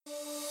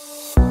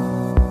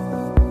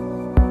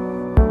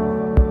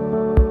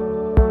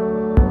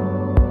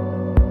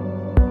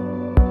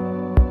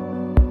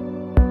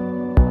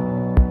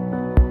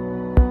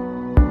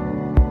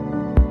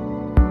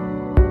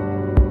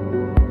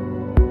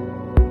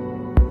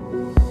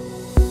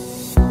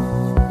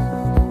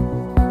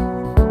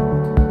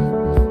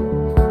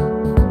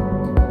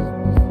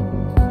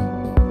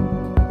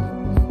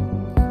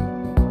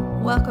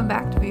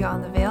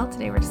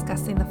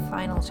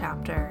final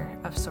chapter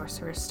of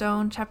Sorcerer's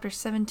Stone, Chapter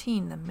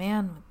 17, The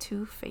Man with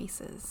Two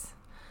Faces.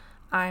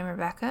 I'm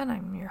Rebecca, and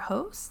I'm your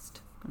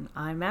host. And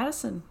I'm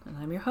Madison, and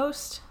I'm your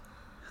host.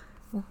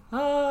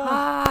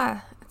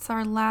 It's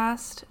our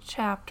last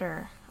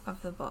chapter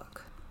of the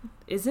book.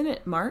 Isn't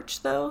it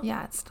March, though?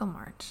 Yeah, it's still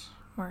March.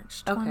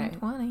 March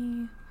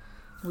 2020. Okay.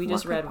 We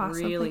just read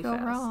really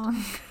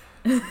fast.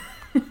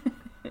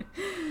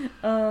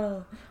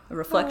 A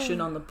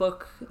reflection on the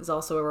book is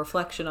also a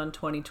reflection on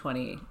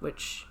 2020,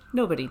 which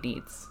nobody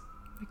needs.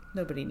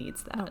 Nobody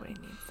needs that. Nobody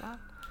needs that.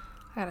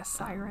 I got a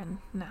siren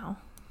now.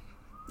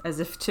 As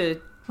if to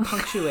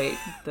punctuate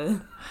the...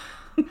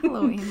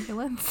 Hello,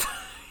 ambulance.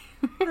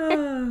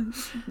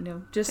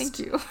 Just Thank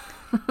you.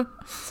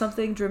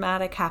 something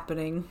dramatic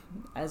happening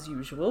as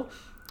usual.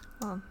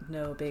 Well,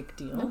 no big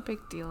deal. No big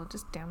deal.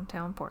 Just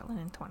downtown Portland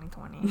in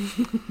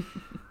 2020.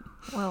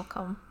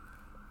 Welcome.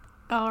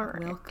 All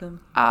right.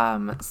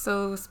 Welcome.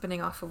 So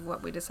spinning off of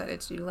what we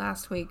decided to do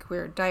last week,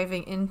 we're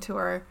diving into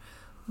our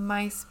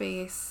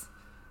MySpace,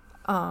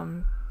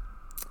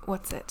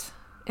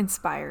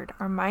 inspired.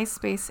 Our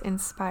MySpace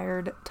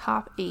inspired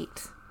top 8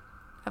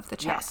 of the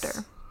chapter.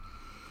 Yes.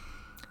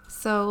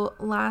 So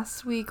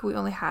last week we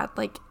only had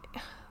the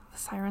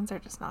sirens are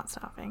just not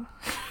stopping.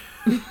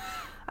 I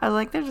was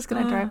like, they're just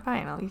gonna drive by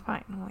and I'll be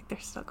fine. I'm like, they're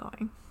still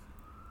going.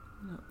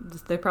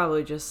 They're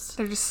probably just...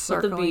 They're just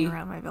circling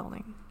around my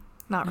building.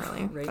 Not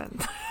really, right. But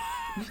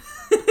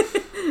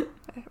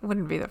it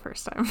wouldn't be the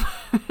first time.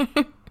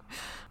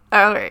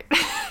 All right.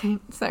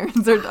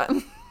 Sirens are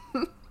done.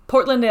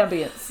 Portland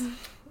ambience.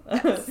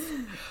 Yes.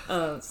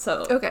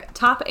 Okay.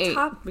 Top 8.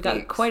 We got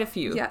 8. Quite a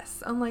few.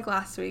 Yes. Unlike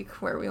last week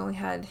where we only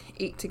had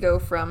 8 to go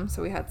from,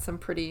 so we had some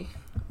pretty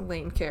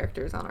lame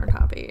characters on our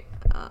top 8.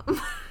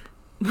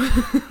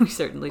 We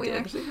certainly did. We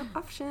actually have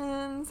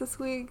options this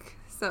week.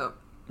 So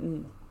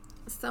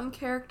some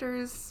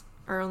characters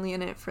are only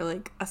in it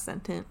for a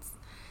sentence,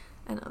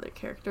 and other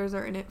characters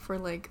are in it for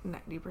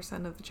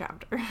 90% of the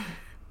chapter.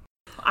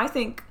 I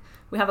think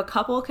we have a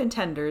couple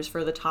contenders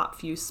for the top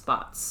few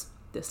spots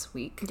this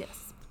week.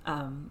 Yes.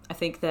 I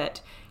think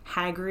that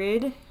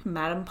Hagrid,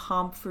 Madame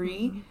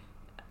Pomfrey,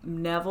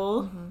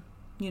 Neville,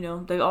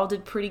 they all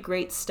did pretty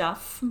great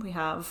stuff. We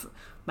have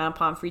Madame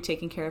Pomfrey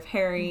taking care of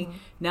Harry.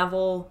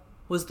 Neville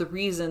was the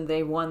reason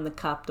they won the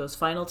cup. Those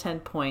final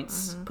 10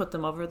 points put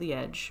them over the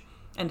edge.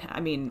 And, I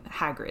mean,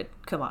 Hagrid.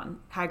 Come on.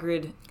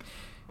 Hagrid,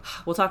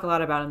 we'll talk a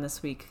lot about him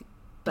this week.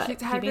 But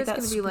Hagrid's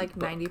going to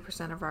be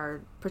 90% of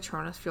our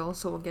Patronus fuel,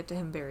 so we'll get to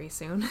him very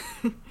soon.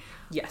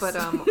 Yes. But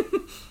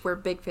we're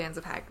big fans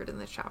of Hagrid in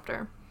this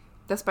chapter,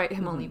 despite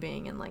him only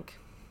being in,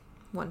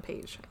 one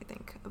page, I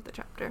think, of the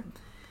chapter.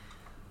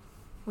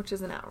 Which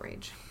is an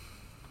outrage.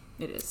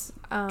 It is,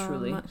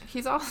 truly.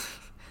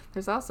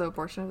 There's also a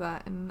portion of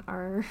that in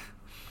our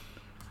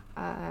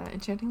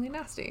Enchantingly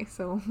Nasty,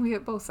 so we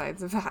get both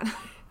sides of that.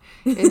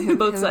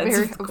 Both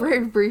sides. A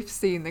very brief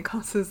scene that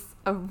causes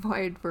a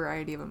wide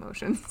variety of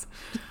emotions.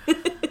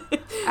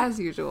 As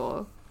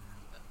usual.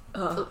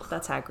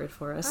 That's Hagrid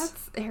for us.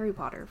 That's Harry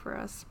Potter for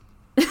us.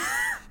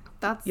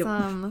 That's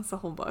that's the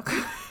whole book.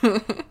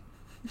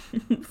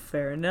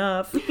 Fair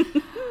enough.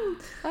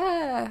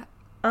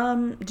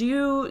 Do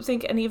you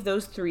think any of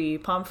those 3,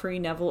 Pomfrey,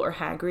 Neville, or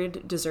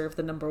Hagrid, deserve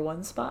the number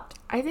 1 spot?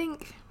 I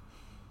think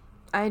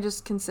I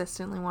just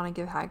consistently want to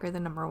give Hagrid the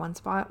number 1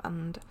 spot,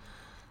 and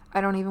I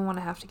don't even want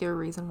to have to give a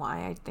reason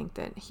why. I think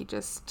that he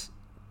just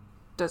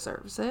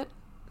deserves it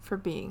for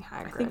being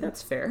Hagrid. I think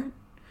that's fair.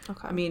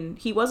 Okay. I mean,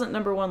 he wasn't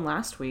number 1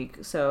 last week,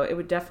 so it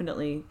would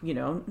definitely,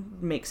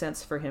 make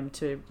sense for him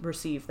to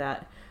receive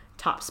that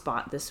top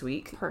spot this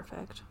week.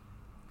 Perfect.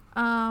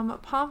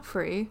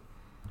 Pomfrey,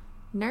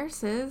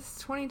 nurses,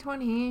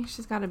 2020,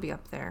 she's got to be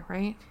up there,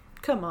 right?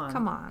 Come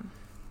on.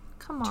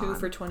 2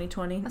 for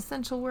 2020.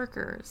 Essential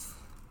workers.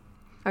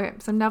 Okay,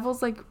 so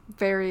Neville's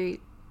very,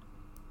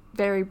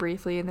 very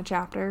briefly in the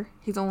chapter.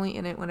 He's only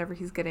in it whenever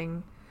he's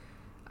getting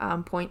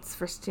points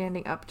for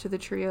standing up to the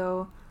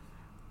trio.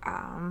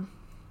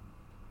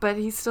 But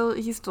he's still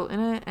in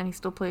it, and he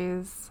still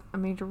plays a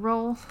major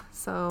role.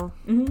 So,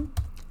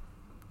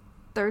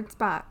 3rd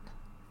spot,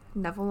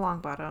 Neville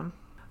Longbottom.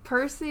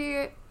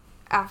 Percy,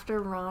 after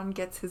Ron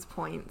gets his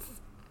points,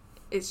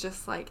 is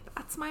just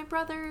that's my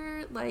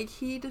brother.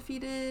 He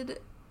defeated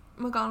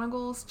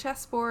McGonagall's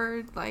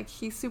chessboard.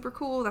 He's super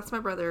cool. That's my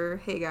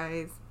brother. Hey,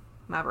 guys.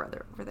 My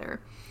brother over there.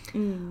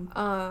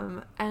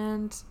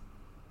 And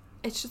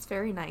it's just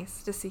very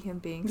nice to see him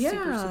being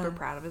super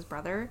proud of his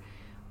brother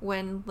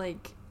when,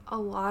 a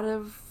lot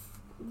of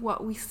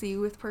what we see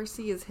with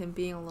Percy is him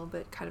being a little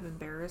bit kind of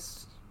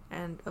embarrassed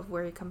and of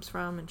where he comes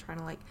from and trying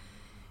to,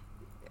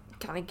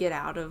 kind of get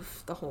out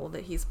of the hole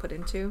that he's put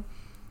into.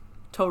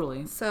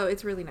 Totally. So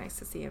it's really nice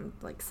to see him,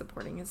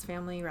 supporting his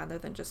family rather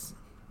than just,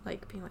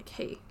 being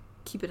hey,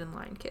 keep it in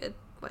line, kid.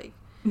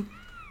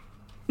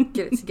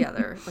 Get it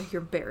together.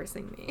 You're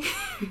embarrassing me.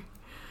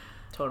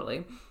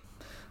 Totally.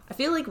 I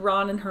feel like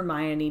Ron and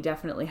Hermione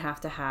definitely have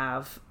to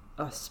have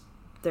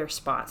their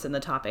spots in the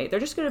top 8. They're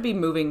just going to be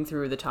moving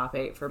through the top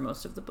 8 for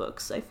most of the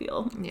books, I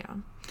feel. Yeah.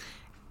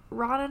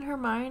 Ron and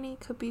Hermione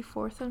could be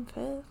 4th and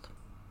 5th.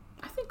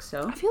 I think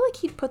so. I feel like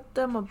he'd put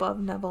them above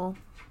Neville.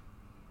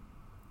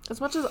 As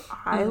much as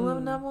I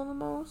love Neville the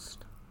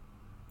most.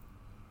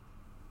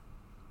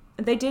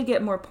 They did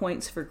get more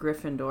points for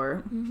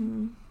Gryffindor.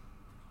 Mm-hmm.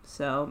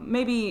 So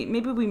maybe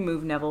we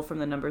move Neville from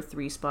the number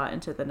 3 spot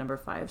into the number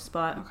 5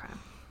 spot. Okay.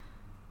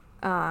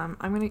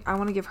 I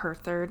want to give her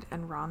 3rd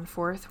and Ron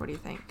 4th. What do you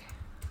think?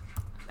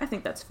 I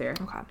think that's fair.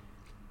 Okay.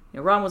 You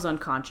know, Ron was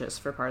unconscious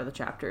for part of the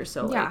chapter,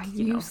 so yeah,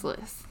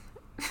 useless.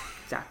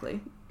 Exactly.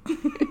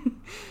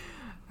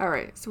 All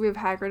right, so we have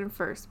Hagrid in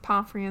 1st,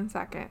 Pomfrey in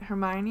 2nd,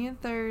 Hermione in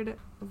 3rd,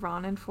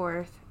 Ron in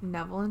 4th,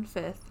 Neville in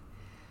 5th.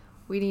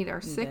 We need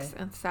our 6th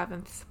and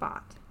 7th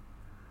spot.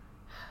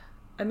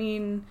 I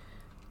mean,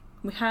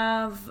 we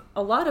have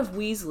a lot of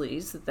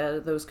Weasleys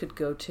that those could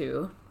go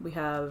to. We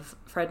have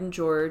Fred and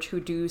George, who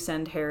do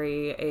send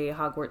Harry a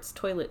Hogwarts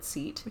toilet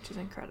seat. Which is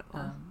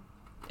incredible.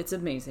 It's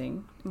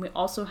amazing. And we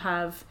also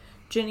have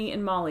Ginny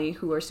and Molly,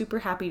 who are super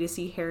happy to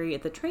see Harry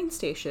at the train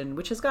station,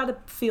 which has got to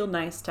feel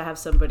nice to have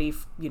somebody,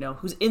 you know,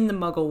 who's in the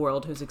Muggle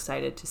world who's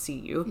excited to see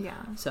you.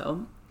 Yeah.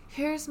 So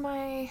here's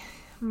my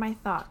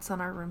thoughts on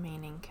our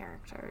remaining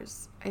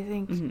characters. I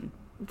think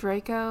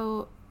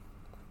Draco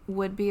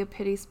would be a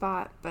pity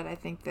spot, but I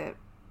think that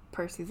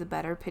Percy's a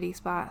better pity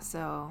spot,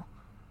 so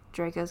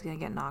Draco's gonna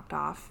get knocked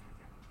off,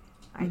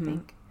 I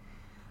think.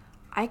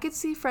 I could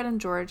see Fred and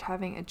George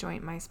having a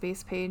joint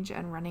MySpace page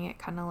and running it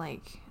kind of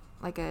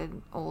like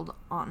an old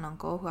aunt and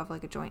uncle who have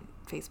like a joint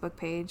Facebook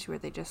page where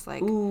they just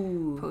like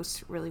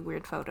post really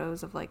weird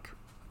photos of like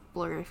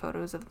blurry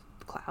photos of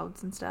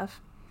clouds and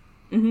stuff.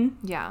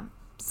 Yeah.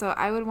 So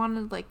I would want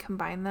to like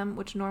combine them,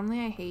 which normally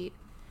I hate.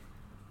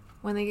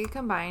 When they get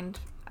combined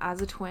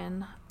as a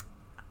twin,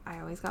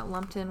 I always got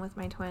lumped in with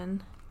my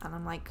twin, and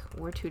I'm like,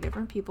 we're 2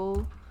 different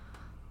people.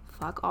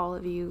 Fuck all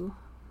of you.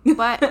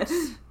 But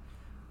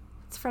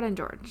it's Fred and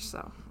George,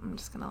 so I'm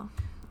just gonna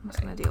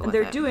deal with it.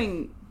 They're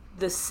doing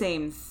the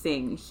same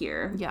thing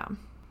here. Yeah.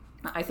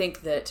 I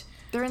think that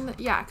they're in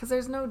because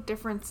there's no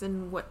difference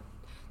in what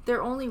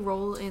their only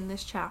role in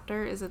this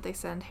chapter is that they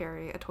send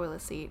Harry a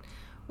toilet seat,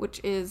 which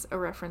is a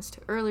reference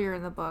to earlier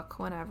in the book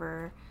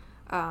whenever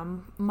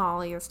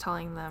Molly is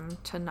telling them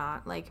to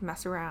not like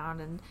mess around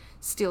and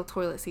steal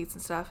toilet seats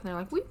and stuff, and they're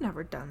like, we've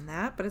never done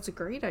that, but it's a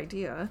great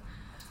idea.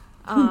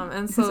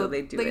 And so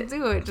they do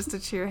it just to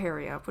cheer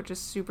Harry up, which is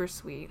super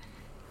sweet.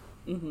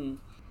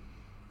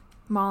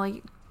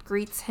 Molly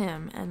greets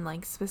him and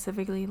like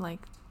specifically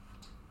like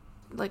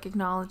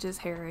acknowledges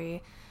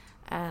Harry,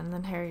 and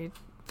then Harry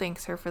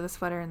thanks her for the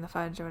sweater and the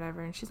fudge or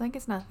whatever, and she's like,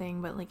 it's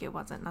nothing, but like it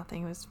wasn't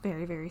nothing. It was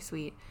very, very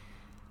sweet.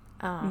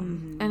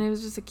 And it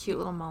was just a cute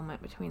little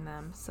moment between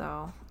them,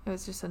 so it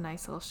was just a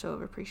nice little show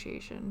of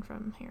appreciation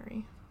from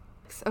Harry.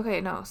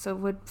 Okay, no, so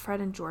would Fred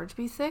and George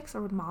be 6th,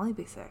 or would Molly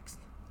be 6th?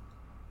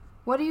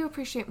 What do you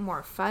appreciate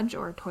more, fudge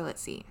or a toilet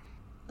seat?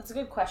 That's a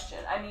good question.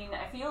 I mean,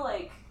 I feel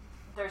like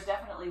there's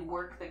definitely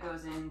work that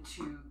goes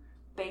into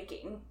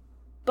baking,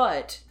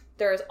 but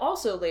there is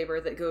also labor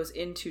that goes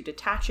into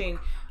detaching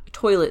a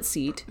toilet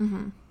seat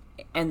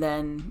and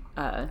then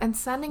and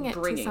sending it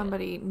to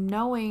somebody,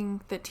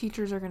 knowing that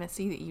teachers are going to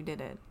see that you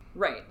did it.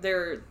 Right.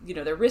 They're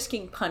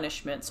risking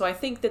punishment. So I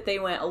think that they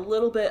went a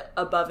little bit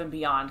above and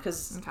beyond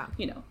because,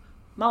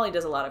 Molly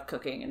does a lot of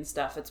cooking and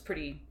stuff. It's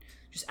pretty,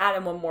 just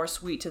adding one more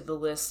sweet to the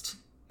list.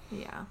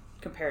 Yeah.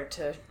 Compared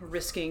to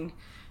risking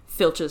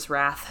Filch's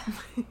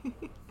wrath.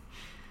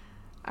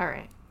 All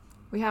right.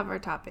 We have our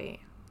top 8.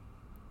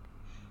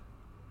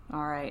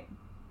 All right.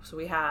 So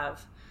we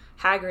have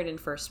Hagrid in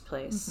 1st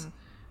place.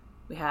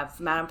 We have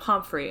Madame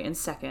Pomfrey in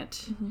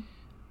 2nd.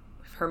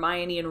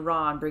 Hermione and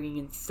Ron bringing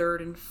in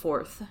 3rd and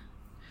 4th.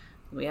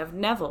 We have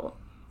Neville.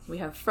 We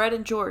have Fred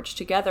and George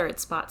together at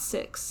spot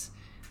 6.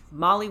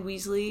 Molly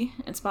Weasley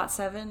at spot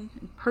 7.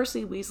 And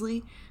Percy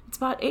Weasley at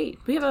spot 8.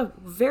 We have a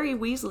very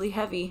Weasley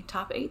heavy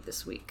top 8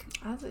 this week.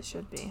 As it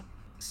should be.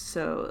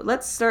 So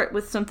let's start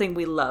with something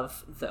we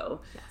love,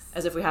 though. Yes.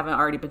 As if we haven't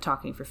already been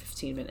talking for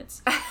 15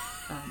 minutes.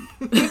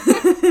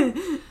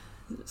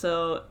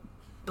 So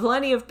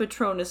plenty of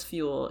Patronus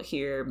fuel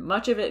here.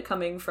 Much of it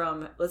coming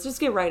from... Let's just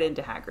get right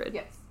into Hagrid.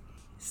 Yes.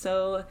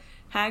 So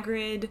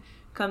Hagrid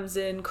comes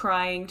in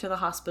crying to the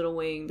hospital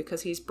wing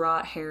because he's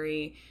brought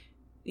Harry...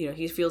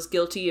 he feels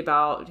guilty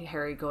about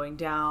Harry going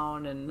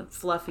down and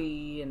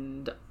Fluffy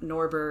and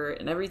Norbert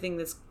and everything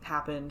that's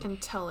happened. And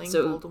telling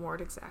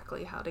Voldemort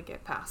exactly how to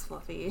get past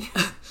Fluffy.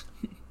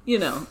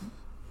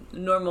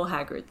 Normal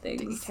Hagrid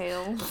things.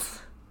 Details.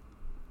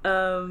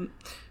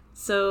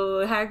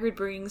 So Hagrid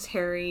brings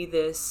Harry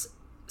this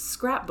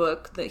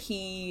scrapbook that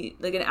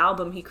an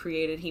album he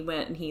created. He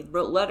went and he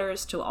wrote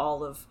letters to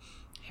all of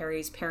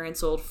Harry's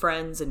parents' old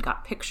friends and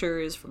got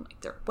pictures from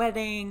their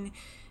wedding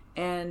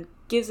and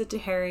gives it to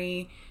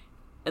Harry.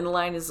 And the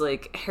line is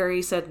like,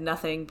 Harry said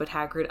nothing, but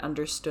Hagrid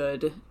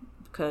understood,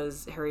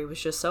 because Harry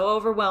was just so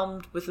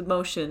overwhelmed with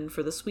emotion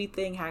for the sweet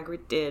thing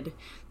Hagrid did.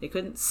 They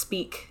couldn't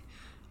speak.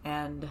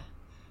 And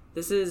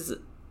this is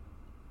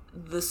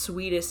the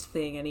sweetest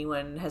thing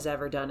anyone has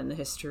ever done in the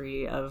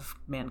history of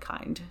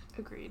mankind.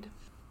 Agreed.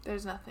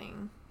 There's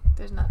nothing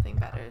There's nothing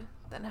better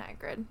than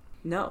Hagrid.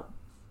 No.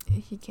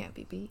 He can't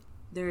be beat.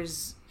 There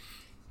is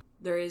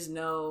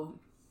no...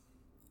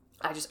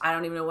 I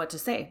don't even know what to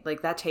say.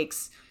 Like, that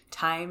takes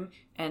time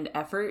and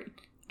effort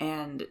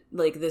and,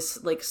 like,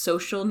 this, like,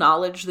 social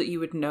knowledge that you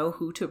would know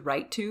who to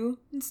write to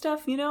and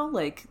stuff, you know?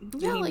 Like,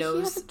 yeah, he knows...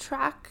 he had to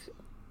track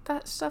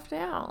that stuff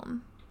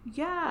down.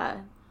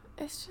 Yeah.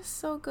 It's just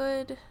so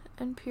good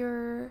and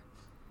pure.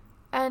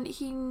 And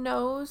he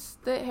knows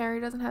that Harry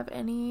doesn't have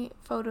any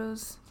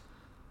photos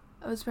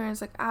of his parents,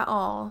 like, at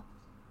all.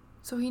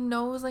 So he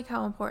knows, like,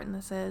 how important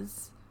this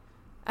is.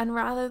 And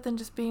rather than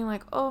just being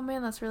like, oh,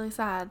 man, that's really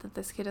sad that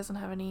this kid doesn't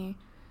have any,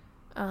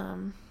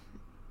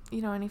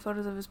 any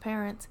photos of his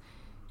parents,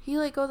 he,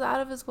 like, goes out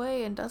of his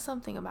way and does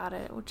something about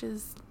it, which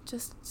is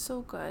just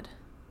so good.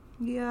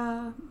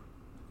 Yeah.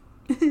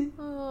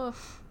 Ugh.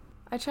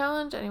 I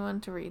challenge anyone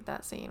to read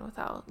that scene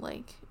without,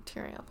 like,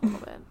 tearing up a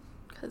little bit,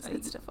 because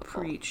it's difficult.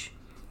 Preach.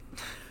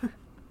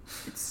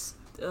 It's,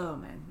 oh,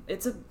 man.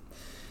 It's a...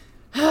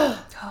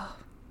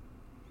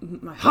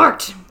 My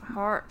heart.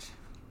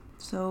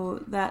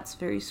 So that's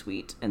very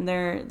sweet. And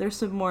there's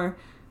some more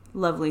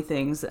lovely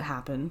things that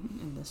happen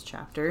in this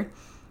chapter.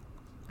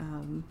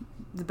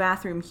 The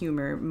bathroom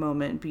humor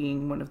moment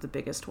being one of the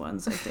biggest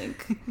ones, I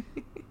think.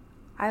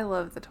 I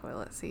love the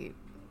toilet seat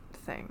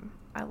thing.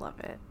 I love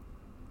it.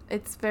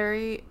 It's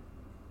the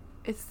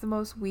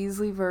most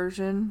Weasley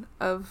version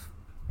of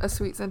a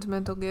sweet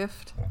sentimental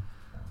gift.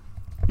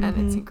 And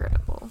it's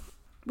incredible.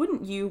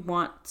 Wouldn't you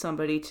want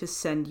somebody to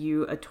send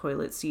you a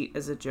toilet seat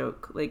as a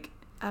joke? Like,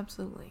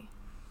 absolutely.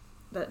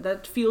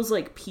 That feels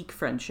like peak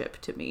friendship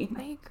to me.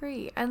 I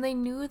agree. And they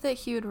knew that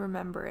he would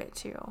remember it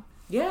too.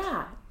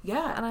 Yeah.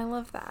 And I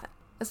love that.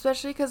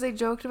 Especially because they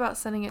joked about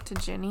sending it to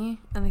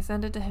Ginny and they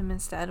sent it to him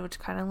instead, which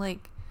kind of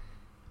like,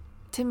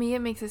 to me, it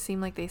makes it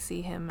seem like they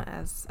see him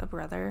as a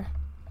brother.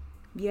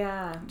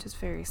 Yeah. Which is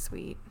very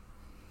sweet.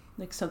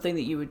 Like something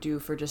that you would do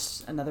for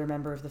just another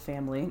member of the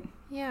family.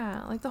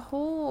 Yeah. Like the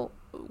whole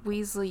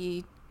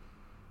Weasley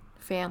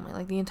family,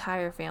 like the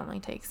entire family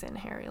takes in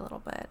Harry a little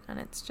bit. And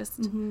it's just...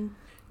 Mm-hmm.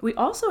 We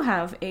also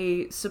have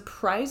a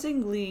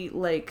surprisingly,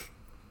 like,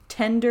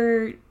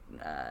 tender,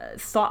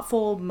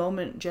 thoughtful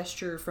moment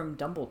gesture from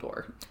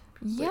Dumbledore.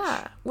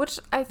 Yeah, which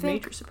I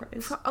think major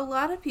surprise. For a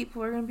lot of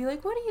people are going to be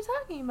like, what are you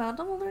talking about?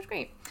 Dumbledore's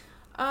great.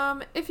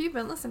 If you've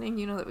been listening,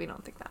 you know that we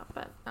don't think that,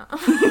 but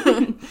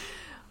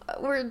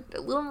we're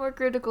a little more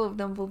critical of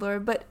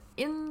Dumbledore. But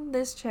in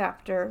this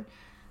chapter,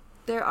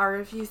 there are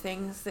a few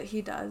things that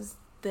he does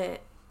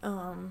that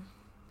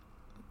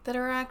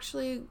are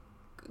actually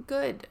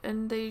good,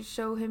 and they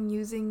show him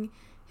using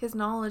his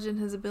knowledge and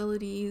his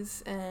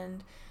abilities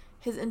and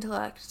his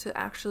intellect to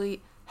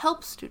actually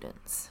help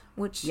students,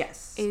 which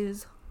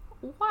is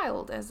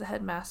wild as the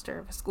headmaster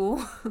of a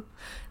school.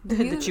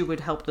 That you would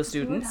help the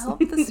students. You would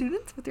help the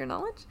students with your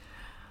knowledge.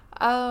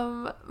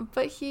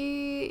 But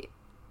he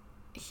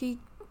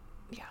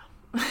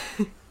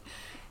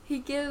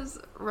gives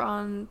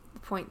Ron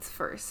points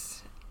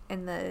first at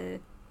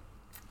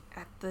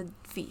the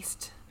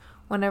feast,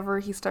 whenever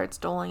he starts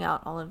doling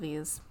out all of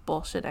these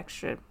bullshit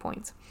extra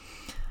points.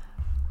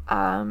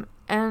 And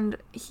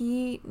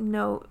we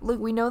know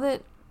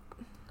that,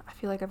 I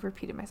feel like I've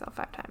repeated myself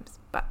 5 times,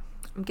 but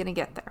I'm gonna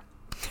get there.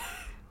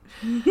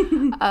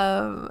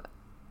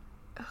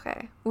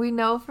 Okay. We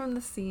know from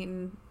the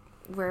scene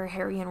where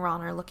Harry and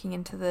Ron are looking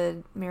into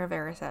the Mirror of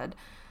Erised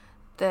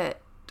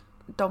that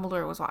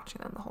Dumbledore was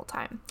watching them the whole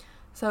time.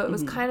 So it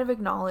was kind of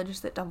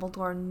acknowledged that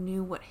Dumbledore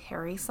knew what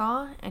Harry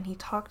saw, and he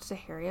talked to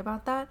Harry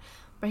about that,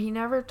 but he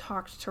never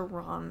talked to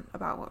Ron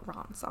about what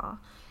Ron saw.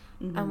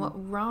 Mm-hmm. And what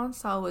Ron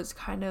saw was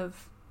kind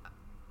of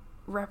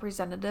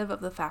representative of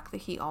the fact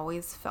that he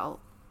always felt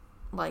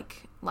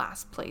like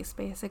last place,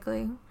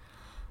 basically,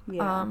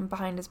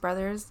 behind his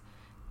brothers.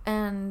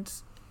 And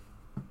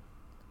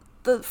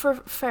for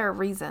fair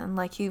reason.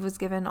 Like, he was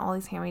given all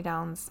these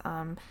hand-me-downs.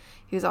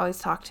 He was always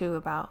talked to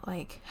about,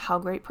 like, how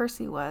great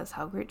Percy was,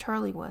 how great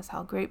Charlie was,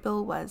 how great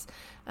Bill was,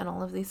 and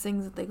all of these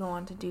things that they go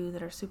on to do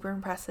that are super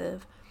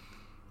impressive.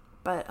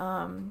 But,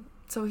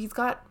 so he's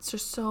got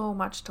just so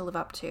much to live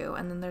up to.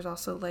 And then there's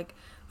also, like,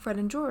 Fred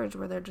and George,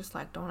 where they're just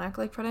like, don't act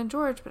like Fred and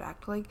George, but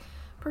act like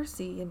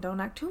Percy, and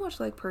don't act too much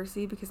like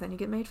Percy, because then you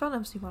get made fun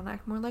of, so you want to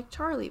act more like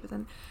Charlie. But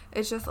then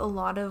it's just a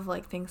lot of,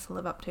 like, things to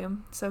live up to.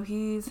 So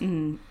he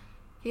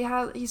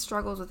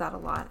struggles with that a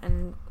lot.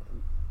 And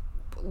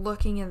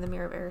looking in the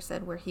Mirror of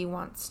Erised, where he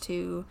wants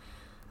to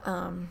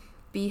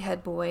be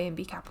head boy and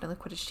be captain of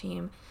the Quidditch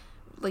team,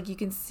 like, you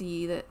can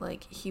see that,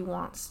 like, he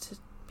wants to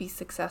be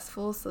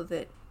successful so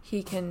that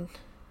he can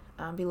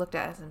be looked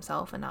at as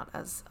himself and not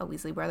as a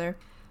Weasley brother.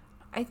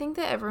 I think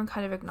that everyone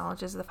kind of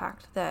acknowledges the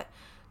fact that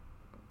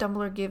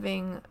Dumbledore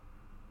giving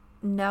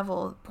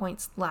Neville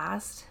points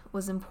last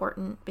was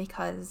important,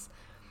 because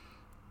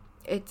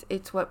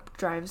it's what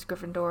drives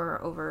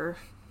Gryffindor over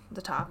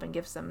the top and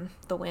gives them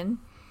the win.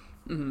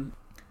 Mm-hmm.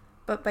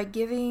 But by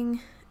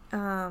giving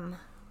Ron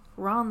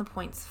the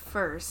points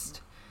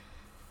first,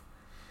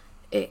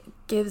 it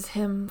gives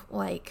him,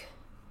 like,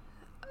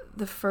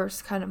 the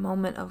first kind of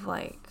moment of,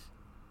 like,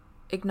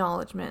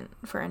 acknowledgement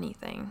for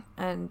anything,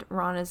 and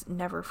Ron is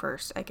never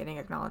first at getting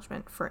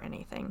acknowledgement for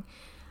anything.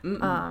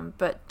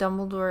 But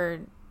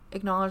Dumbledore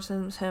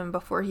acknowledges him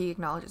before he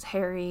acknowledges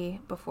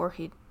Harry, before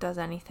he does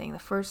anything. The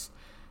first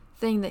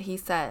thing that he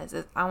says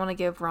is, I want to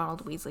give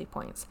Ronald Weasley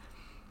points.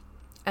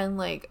 And,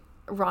 like,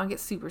 Ron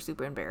gets super,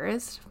 super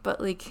embarrassed,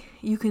 but, like,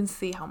 you can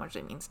see how much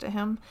it means to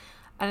him,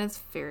 and it's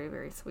very,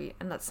 very sweet.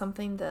 And that's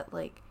something that,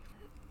 like,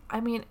 I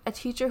mean, a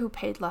teacher who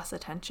paid less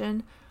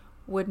attention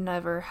would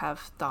never have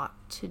thought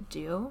to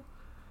do.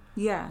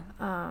 Yeah.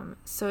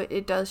 So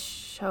it does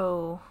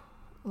show,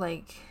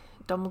 like,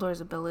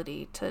 Dumbledore's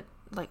ability to,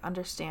 like,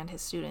 understand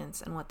his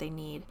students and what they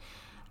need,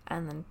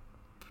 and then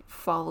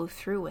follow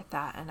through with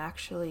that and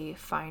actually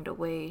find a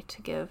way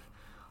to give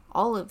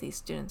all of these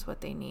students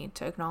what they need,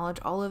 to acknowledge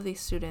all of these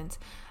students,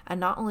 and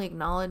not only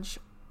acknowledge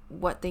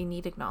what they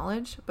need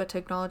acknowledged, but to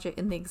acknowledge it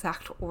in the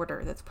exact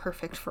order that's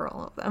perfect for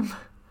all of them.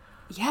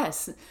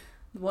 Yes.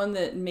 One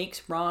that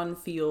makes Ron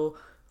feel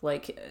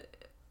like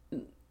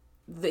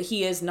that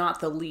he is not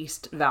the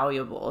least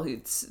valuable.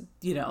 It's,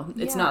 you know,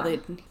 it's not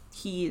that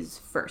he is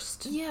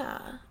first. Yeah.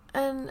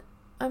 And,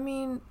 I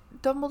mean,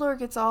 Dumbledore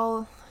gets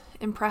all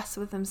impressed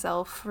with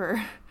himself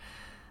for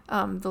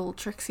the little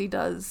tricks he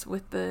does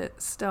with the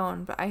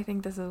stone, but I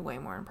think this is way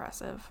more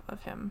impressive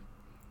of him,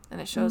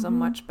 and it shows a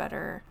much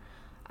better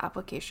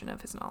application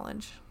of his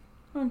knowledge.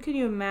 Well, and can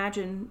you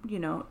imagine, you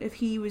know, if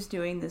he was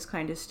doing this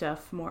kind of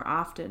stuff more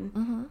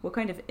often, what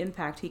kind of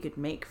impact he could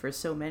make for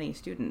so many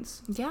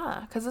students?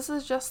 Yeah, because this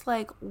is just,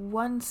 like,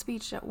 one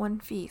speech at one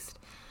feast,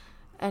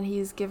 and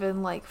he's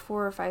given, like,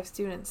 4 or 5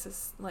 students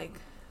this, like,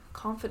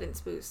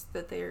 confidence boost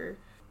that they're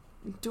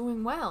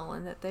doing well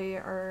and that they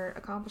are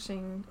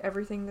accomplishing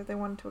everything that they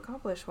wanted to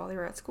accomplish while they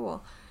were at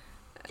school.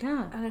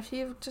 Yeah. And if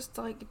you just,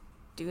 like,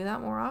 do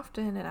that more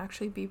often and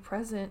actually be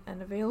present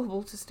and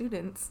available to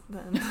students,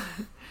 then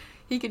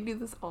he could do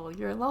this all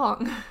year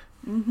long.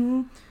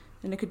 And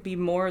it could be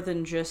more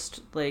than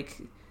just,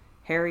 like,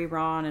 Harry,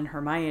 Ron, and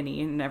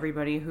Hermione and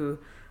everybody who,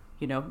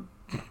 you know,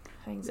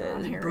 hangs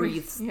on Harry.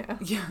 Breathes. Yeah.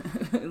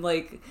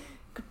 Like, it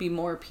could be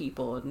more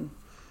people, and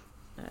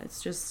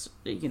it's just,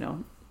 you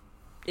know,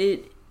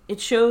 it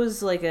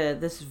shows, like,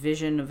 this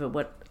vision of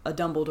what a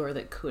Dumbledore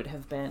that could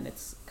have been.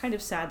 It's kind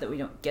of sad that we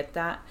don't get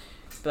that,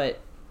 but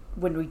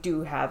when we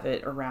do have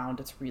it around,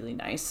 it's really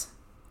nice.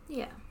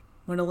 Yeah.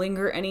 Want to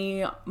linger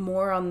any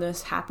more on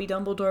this happy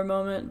Dumbledore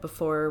moment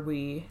before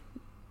we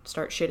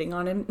start shitting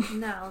on him?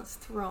 No, let's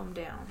throw him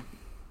down.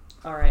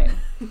 All right.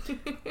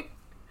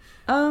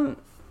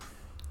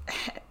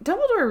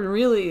 Dumbledore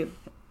really,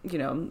 you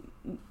know,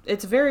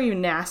 it's a very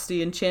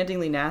nasty,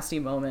 enchantingly nasty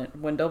moment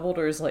when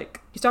Dumbledore's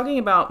like, he's talking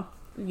about,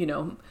 you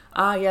know,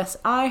 yes,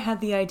 I had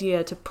the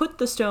idea to put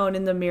the stone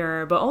in the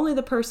mirror, but only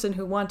the person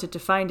who wanted to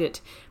find it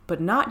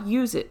but not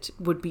use it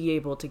would be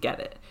able to get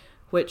it.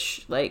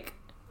 Which, like,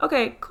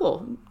 okay,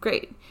 cool,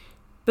 great.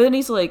 But then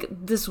he's like,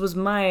 this was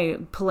my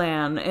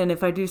plan, and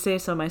if I do say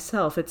so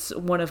myself, it's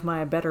one of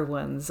my better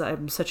ones.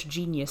 I'm such a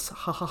genius.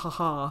 Ha ha ha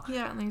ha.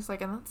 Yeah, and he's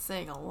like, I'm not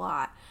saying a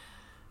lot.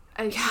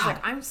 And he's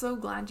like, I'm so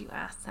glad you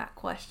asked that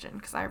question,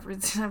 because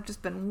I've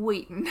just been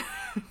waiting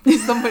for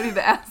somebody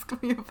to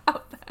ask me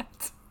about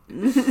that.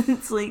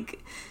 It's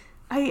like,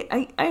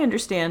 I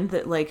understand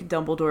that, like,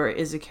 Dumbledore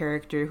is a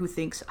character who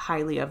thinks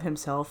highly of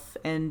himself,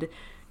 and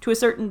to a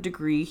certain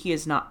degree, he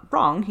is not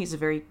wrong. He's a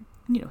very,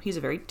 you know, he's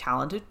a very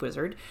talented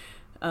wizard.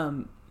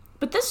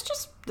 But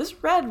this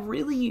read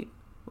really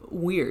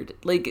weird.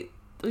 Like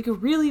a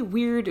really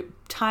weird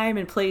time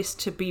and place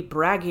to be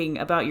bragging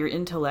about your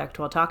intellect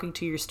while talking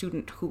to your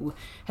student who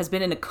has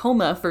been in a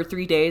coma for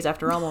 3 days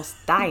after almost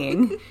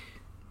dying.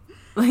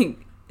 Like,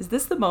 is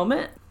this the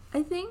moment?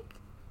 I think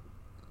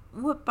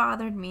what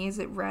bothered me is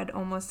it read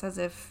almost as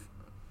if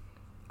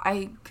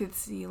I could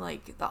see,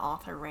 like, the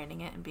author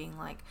writing it and being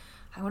like,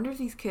 I wonder if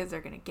these kids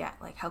are going to get,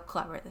 like, how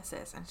clever this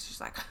is. And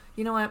she's like,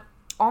 you know what?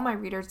 All my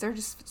readers,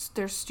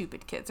 they're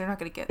stupid kids. They're not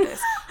going to get this.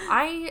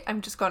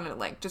 I'm just going to,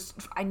 like,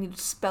 I need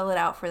to spell it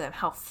out for them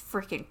how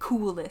freaking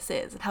cool this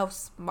is and how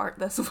smart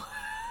this was.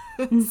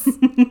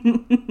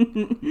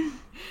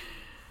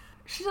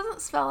 She doesn't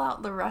spell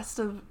out the rest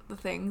of the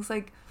things.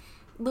 Like,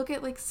 look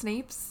at, like,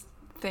 Snape's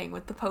thing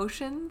with the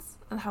potions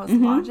and how it's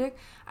logic.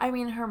 I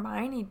mean,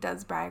 Hermione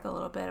does brag a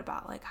little bit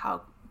about, like,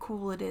 how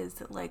cool it is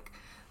that, like,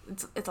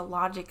 it's a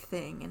logic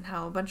thing and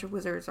how a bunch of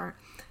wizards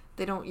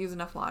they don't use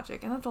enough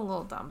logic, and that's a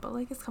little dumb, but,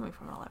 like, it's coming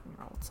from an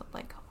 11-year-old, so,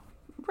 like...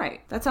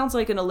 Right. That sounds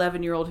like an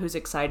 11-year-old who's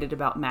excited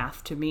about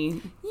math to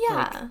me.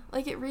 Yeah.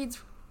 Like it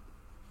reads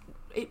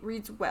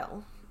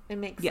well. It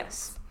makes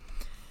sense.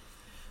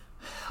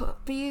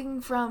 Being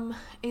from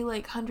a,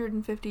 like,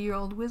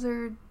 150-year-old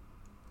wizard,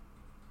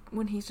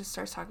 when he just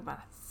starts talking about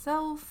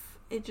himself,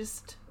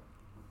 it's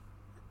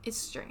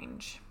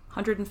strange.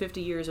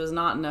 150 years was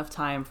not enough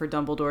time for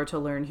Dumbledore to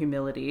learn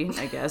humility,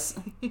 I guess.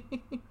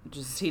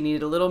 Just he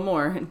needed a little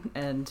more,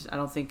 and I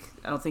don't think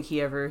he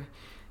ever.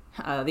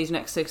 These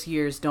next 6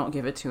 years don't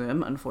give it to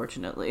him,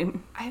 unfortunately.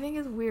 I think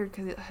it's weird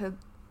because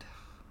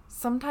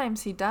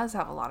sometimes he does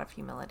have a lot of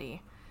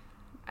humility,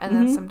 and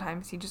then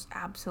sometimes he just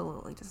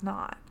absolutely does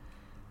not.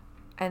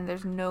 and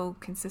there's no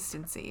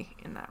consistency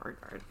in that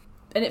regard.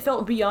 And it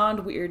felt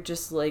beyond weird,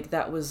 just like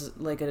that was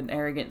like an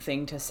arrogant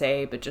thing to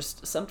say, but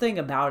just something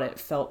about it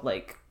felt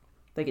like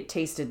it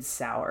tasted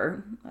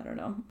sour. I don't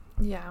know.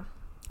 Yeah.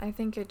 I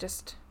think it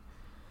just,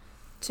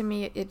 to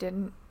me, it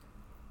didn't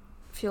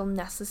feel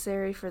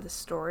necessary for the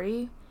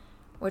story,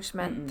 which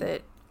meant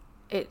that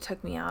it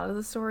took me out of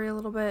the story a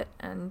little bit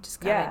and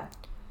just kind of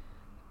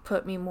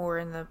put me more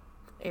in the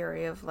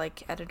area of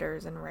like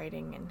editors and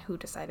writing and who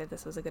decided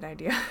this was a good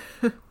idea.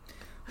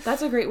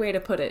 That's a great way to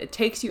put it. It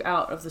takes you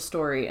out of the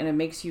story and it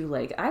makes you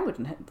like,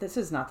 this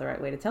is not the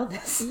right way to tell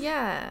this.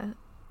 Yeah.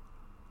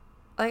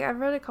 Like, I've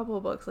read a couple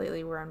of books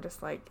lately where I'm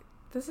just like,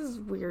 this is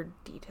weird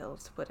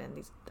details to put in.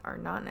 These are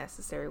not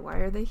necessary. Why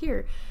are they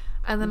here?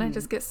 And then I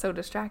just get so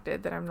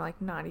distracted that I'm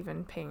like not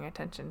even paying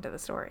attention to the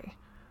story.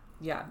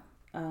 Yeah.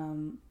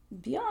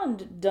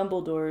 Beyond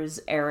Dumbledore's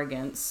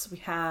arrogance, we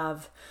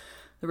have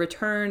the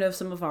return of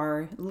some of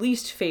our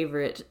least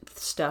favorite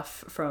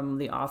stuff from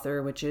the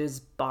author, which is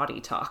body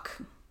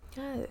talk.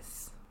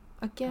 Yes.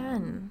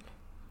 Again.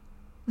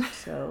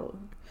 So,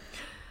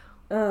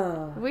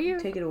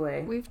 take it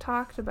away. We've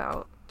talked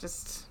about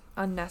just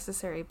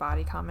unnecessary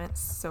body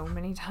comments so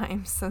many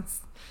times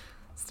since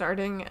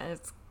starting, and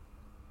it's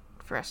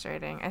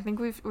frustrating. I think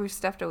we've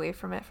stepped away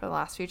from it for the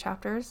last few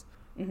chapters.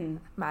 Mm-hmm.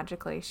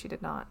 Magically, she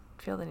did not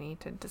feel the need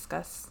to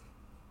discuss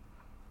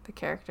the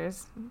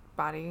characters'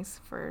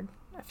 bodies for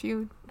a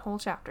few whole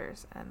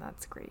chapters, and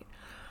that's great.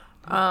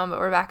 But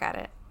we're back at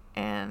it,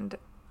 and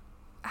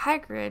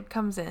Hagrid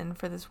comes in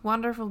for this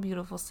wonderful,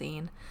 beautiful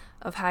scene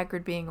of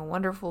Hagrid being a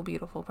wonderful,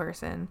 beautiful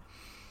person,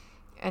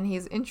 and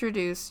he's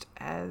introduced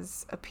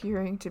as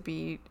appearing to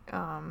be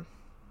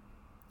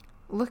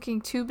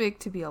looking too big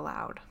to be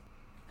allowed,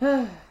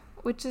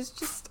 which is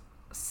just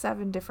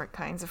 7 different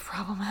kinds of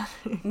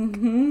problematic.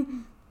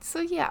 Mm-hmm.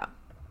 So yeah,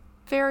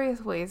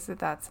 various ways that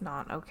that's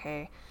not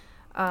okay.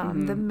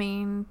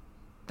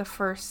 The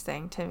first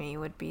thing to me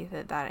would be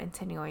that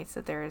insinuates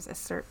that there is a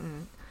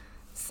certain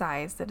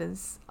size that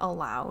is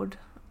allowed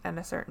and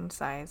a certain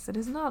size that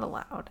is not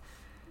allowed.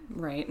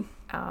 Right.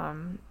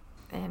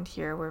 And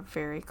here we're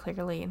very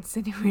clearly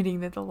insinuating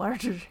that the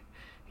larger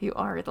you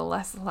are, the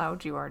less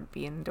allowed you are to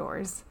be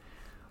indoors.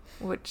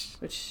 Which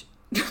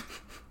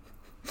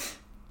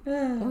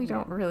we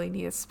don't really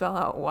need to spell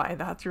out why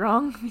that's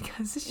wrong,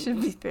 because it should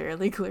be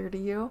fairly clear to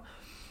you.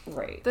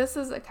 Right. This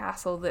is a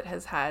castle that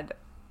has had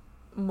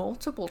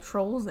multiple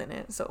trolls in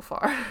it so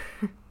far.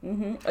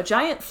 Mm-hmm. A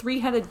giant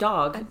 3-headed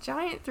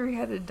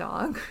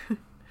dog.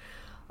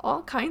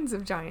 All kinds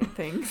of giant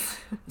things.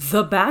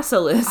 The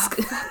basilisk.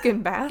 A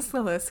fucking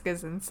basilisk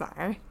is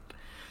inside.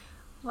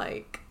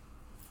 Like,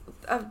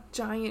 a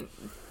giant,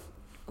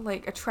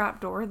 like, a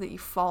trapdoor that you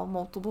fall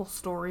multiple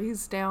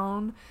stories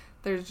down.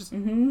 There's just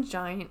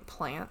giant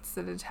plants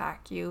that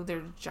attack you.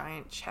 There's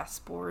giant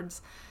chessboards.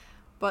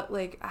 But,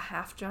 like, a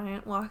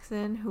half-giant walks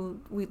in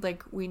who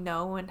we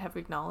know and have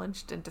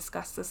acknowledged and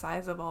discussed the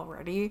size of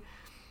already.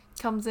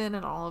 Comes in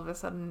and all of a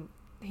sudden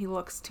he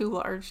looks too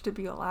large to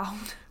be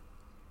allowed.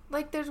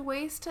 Like, there's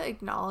ways to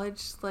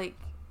acknowledge, like,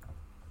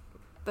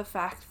 the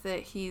fact that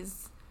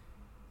he's,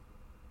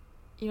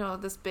 you know,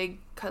 this big,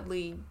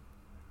 cuddly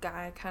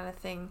guy kind of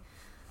thing.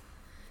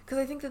 Because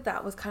I think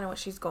that was kind of what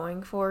she's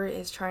going for,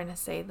 is trying to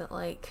say that,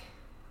 like,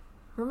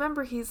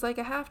 remember, he's, like,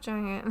 a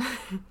half-giant.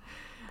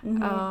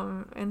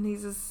 And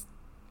he's this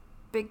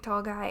big,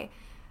 tall guy.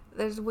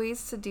 There's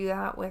ways to do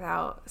that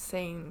without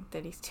saying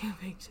that he's too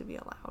big to be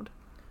allowed.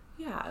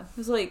 Yeah,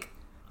 it's like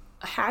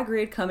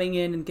Hagrid coming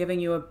in and giving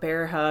you a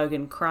bear hug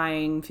and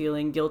crying,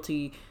 feeling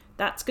guilty.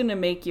 That's going to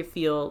make you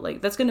feel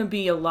like that's going to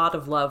be a lot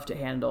of love to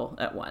handle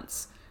at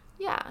once.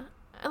 Yeah.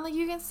 And, like,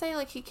 you can say,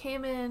 like, he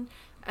came in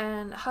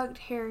and hugged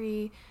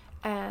Harry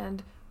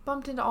and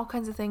bumped into all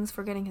kinds of things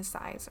for getting his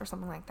size or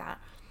something like that.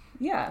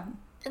 Yeah.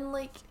 And,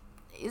 like,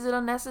 is it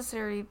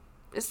unnecessary?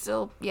 It's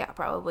still, yeah,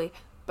 probably.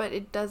 But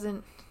it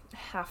doesn't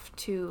have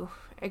to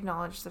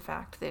acknowledge the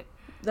fact that...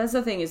 That's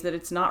the thing, is that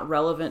it's not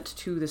relevant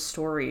to the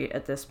story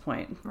at this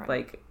point. Right.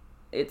 Like,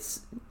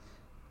 it's...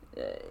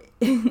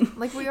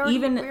 like, we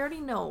already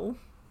know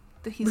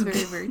that he's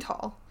very, very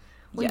tall.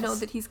 We know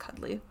that he's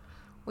cuddly.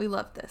 We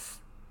love this.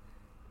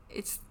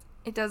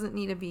 It doesn't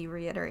need to be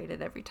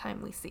reiterated every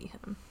time we see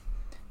him.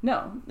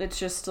 No, it's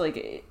just,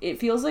 like, it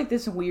feels like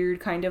this weird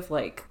kind of,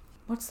 like...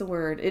 What's the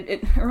word?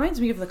 It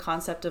reminds me of the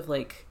concept of,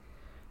 like,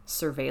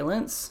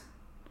 surveillance,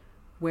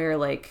 where,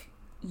 like,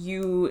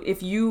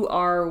 if you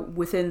are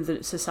within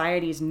the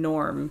society's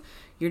norm,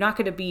 you're not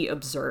going to be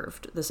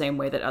observed the same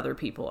way that other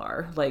people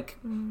are. Like,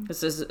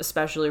 this is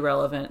especially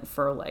relevant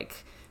for,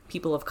 like,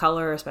 people of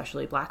color,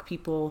 especially Black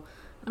people.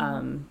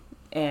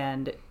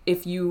 And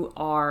if you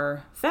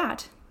are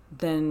fat,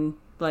 then,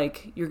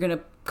 like, you're going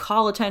to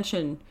call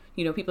attention,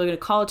 you know, people are going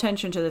to call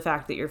attention to the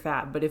fact that you're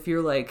fat. But if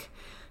you're, like,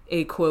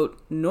 a, quote,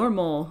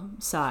 normal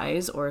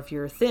size, or if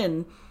you're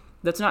thin,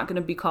 that's not going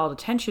to be called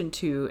attention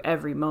to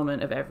every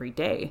moment of every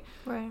day.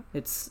 Right.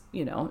 It's,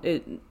 you know,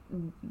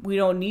 we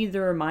don't need the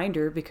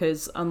reminder,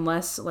 because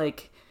unless,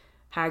 like,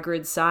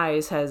 Hagrid's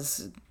size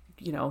has,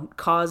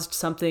 caused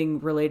something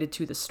related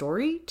to the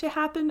story to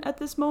happen at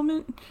this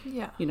moment.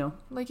 Yeah.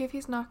 Like, if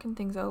he's knocking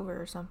things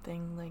over or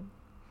something, like,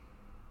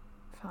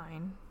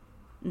 fine.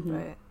 Mm-hmm.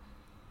 But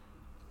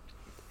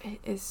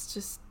it's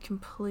just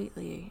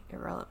completely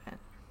irrelevant.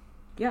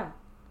 Yeah.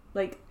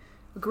 Like,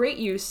 a great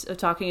use of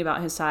talking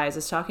about his size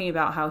is talking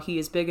about how he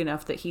is big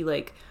enough that he,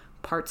 like,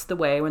 parts the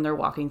way when they're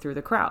walking through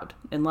the crowd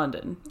in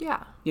London.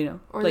 Yeah.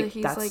 Or like, that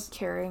he's, like,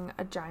 carrying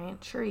a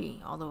giant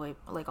tree all the way,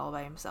 like, all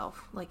by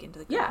himself, like, into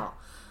the canal.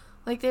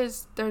 Like,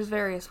 there's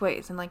various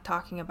ways, and, like,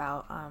 talking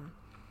about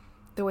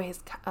the way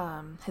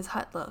his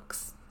hut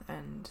looks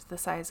and the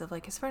size of,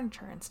 like, his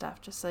furniture and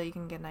stuff, just so you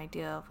can get an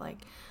idea of, like,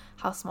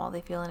 how small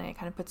they feel in it. It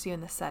kind of puts you in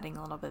the setting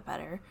a little bit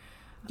better.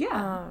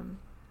 Yeah.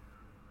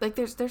 Like,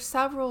 there's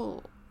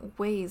several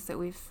ways that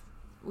we've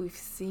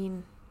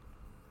seen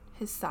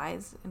his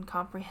size and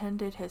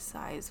comprehended his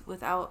size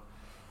without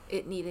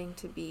it needing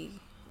to be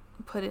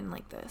put in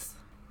like this.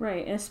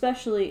 Right, and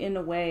especially in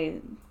a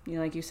way,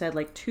 like you said,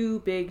 like, too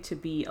big to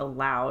be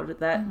allowed.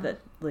 That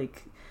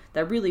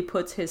really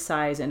puts his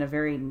size in a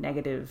very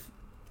negative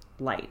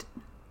light.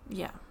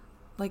 Yeah,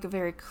 like a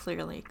very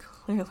clearly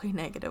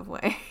negative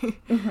way.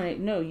 Right,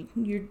 no,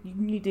 you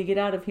need to get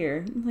out of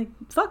here. Like,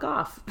 fuck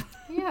off.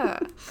 Yeah,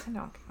 I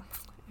don't.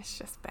 It's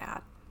just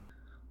bad.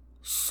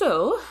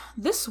 So,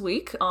 this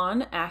week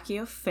on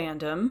Accio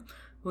Fandom,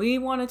 we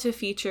wanted to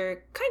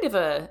feature kind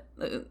of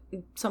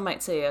some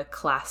might say a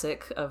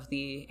classic of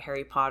the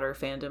Harry Potter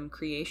fandom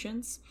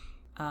creations.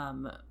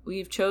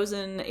 We've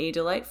chosen a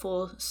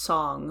delightful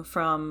song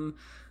from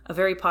a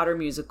Harry Potter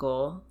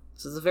musical.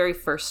 This is the very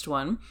first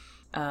one.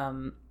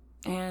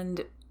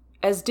 And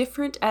As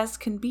Different as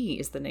Can Be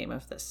is the name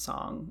of this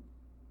song.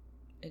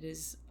 It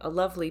is a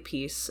lovely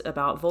piece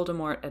about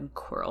Voldemort and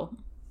Quirrell.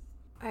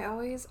 I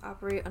always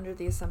operate under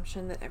the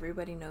assumption that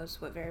everybody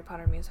knows what Harry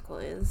Potter musical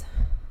is.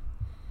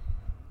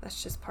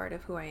 That's just part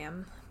of who I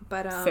am.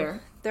 But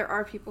Fair. There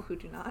are people who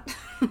do not.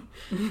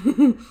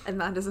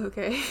 And that is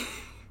okay.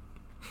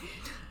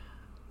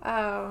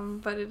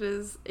 But it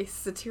is a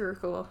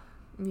satirical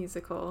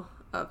musical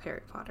of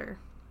Harry Potter,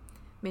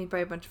 made by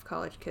a bunch of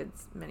college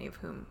kids, many of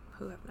who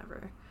have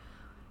never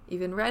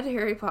even read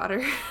Harry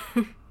Potter,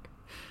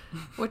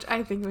 which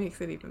I think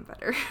makes it even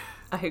better.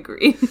 I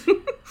agree.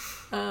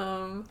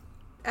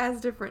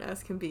 As Different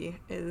as Can Be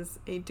is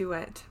a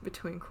duet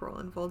between Quirrell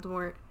and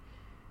Voldemort,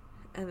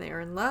 and they are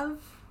in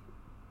love,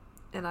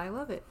 and I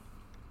love it.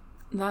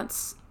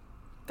 That's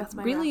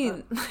my really,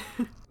 I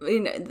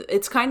mean,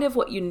 it's kind of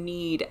what you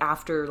need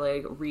after,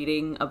 like,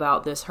 reading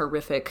about this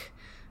horrific,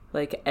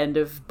 like, end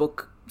of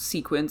book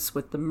sequence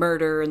with the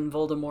murder and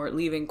Voldemort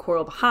leaving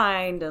Quirrell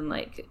behind, and,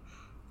 like,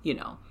 you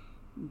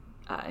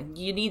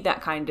need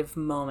that kind of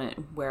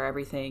moment where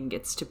everything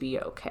gets to be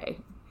okay.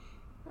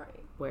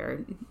 Right. Where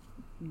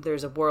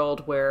there's a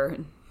world where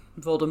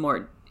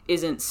Voldemort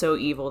isn't so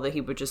evil that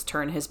he would just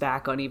turn his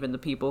back on even the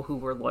people who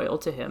were loyal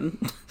to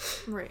him.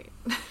 Right.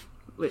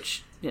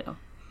 Which,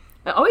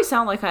 I always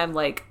sound like I'm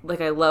like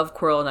I love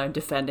Quirrell and I'm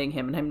defending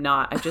him, and I'm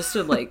not. I just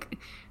am, like,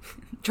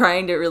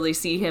 trying to really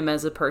see him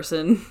as a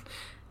person,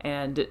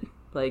 and,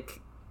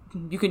 like,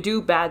 you can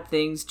do bad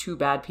things to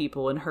bad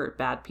people and hurt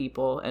bad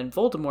people, and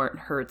Voldemort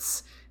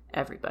hurts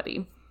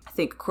everybody. I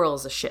think Quirrell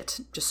is a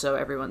shit, just so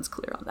everyone's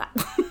clear on that.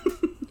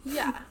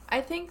 Yeah,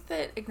 I think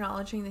that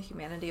acknowledging the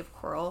humanity of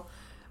Quirrell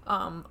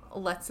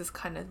lets us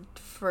kind of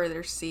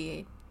further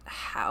see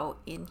how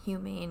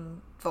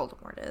inhumane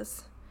Voldemort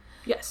is.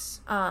 Yes.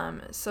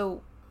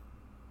 So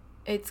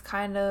it's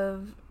kind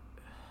of,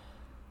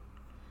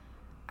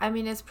 I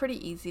mean, it's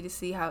pretty easy to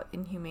see how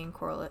inhumane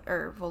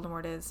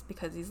Voldemort is,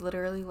 because he's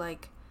literally,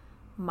 like,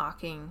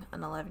 mocking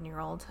an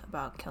 11-year-old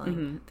about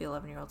killing the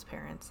 11-year-old's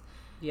parents.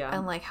 Yeah.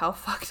 And, like, how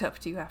fucked up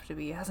do you have to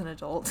be as an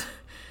adult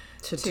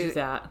to do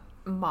that?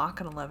 Mock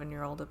an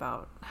 11-year-old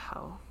about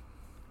how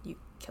you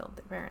killed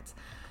their parents.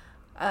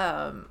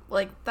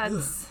 Like,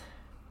 that's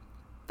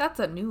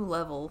a new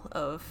level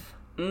of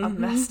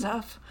messed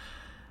up.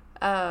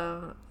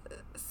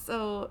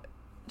 So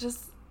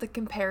just the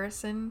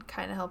comparison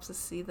kind of helps us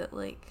see that,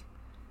 like,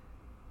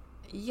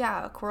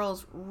 yeah,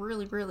 Quirrell's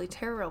really, really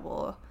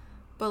terrible,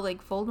 but,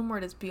 like,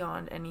 Voldemort is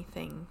beyond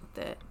anything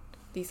that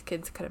these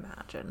kids could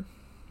imagine.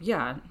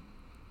 Yeah.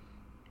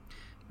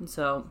 And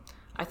so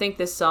I think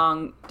this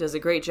song does a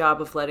great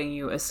job of letting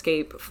you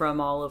escape from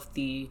all of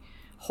the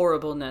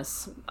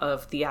horribleness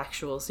of the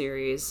actual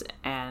series,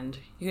 and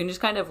you can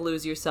just kind of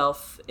lose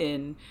yourself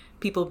in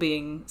people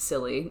being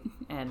silly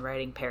and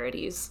writing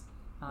parodies.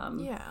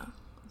 Yeah.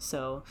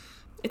 So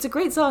it's a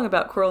great song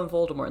about Quirrell and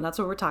Voldemort, and that's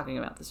what we're talking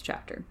about this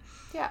chapter.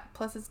 Yeah,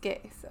 plus it's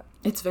gay, so.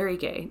 It's very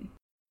gay.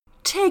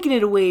 Taking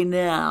it away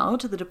now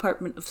to the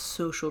Department of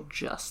Social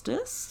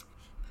Justice.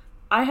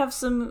 I have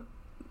some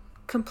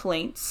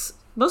complaints.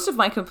 Most of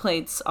my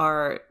complaints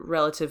are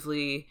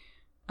relatively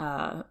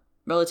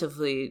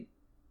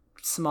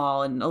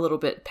small and a little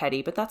bit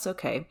petty, but that's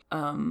okay.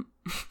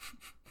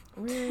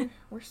 We're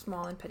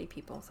small and petty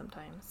people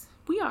sometimes.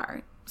 We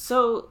are.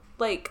 So,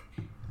 like,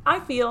 I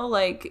feel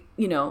like,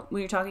 when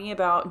you're talking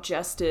about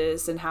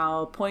justice and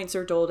how points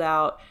are doled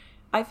out,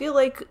 I feel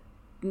like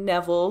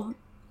Neville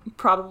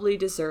probably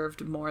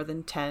deserved more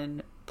than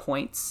 10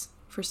 points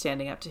for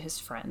standing up to his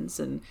friends.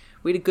 And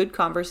we had a good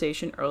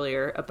conversation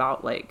earlier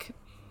about, like,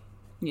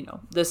 you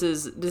know, this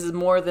is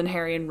more than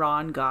Harry and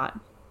Ron got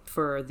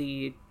for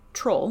the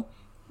troll.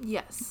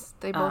 Yes,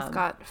 they both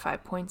got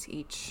 5 points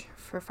each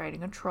for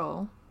fighting a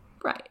troll.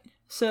 Right.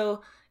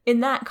 So in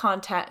that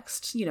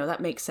context, you know,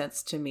 that makes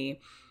sense to me.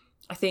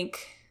 I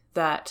think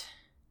that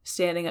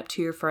standing up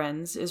to your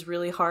friends is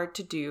really hard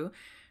to do.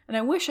 And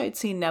I wish I'd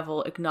seen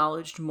Neville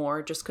acknowledged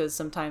more, just because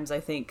sometimes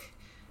I think,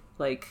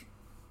 like,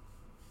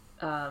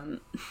 I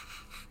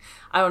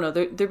don't know,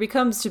 there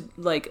becomes to,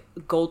 like,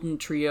 golden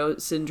trio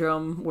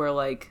syndrome where,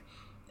 like,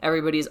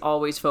 everybody's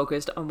always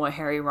focused on what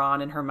Harry,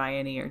 Ron, and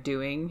Hermione are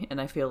doing.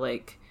 And I feel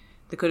like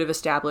they could have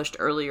established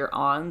earlier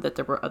on that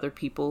there were other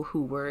people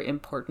who were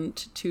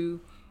important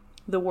to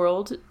the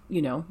world.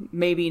 You know,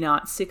 maybe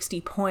not 60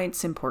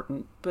 points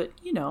important, but,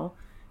 you know,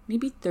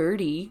 maybe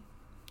 30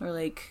 or,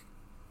 like,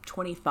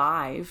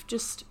 25.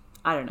 Just,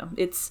 I don't know.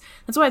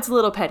 That's why it's a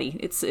little petty.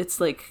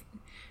 It's like,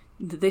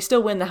 they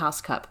still win the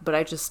House Cup, but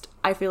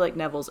I feel like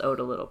Neville's owed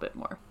a little bit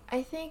more.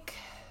 I think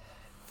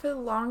for the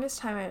longest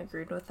time I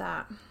agreed with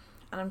that.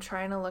 And I'm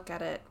trying to look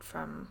at it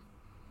from,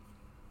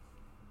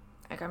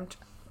 like,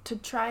 to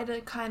try to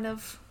kind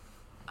of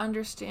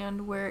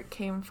understand where it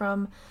came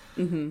from.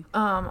 Mm-hmm.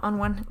 On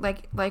one,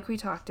 like we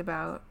talked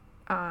about,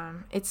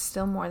 it's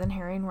still more than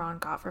Harry and Ron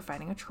got for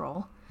fighting a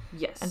troll.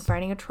 Yes. And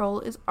fighting a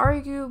troll is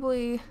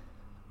arguably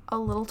a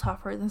little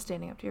tougher than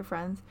standing up to your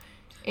friends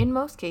in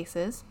most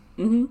cases.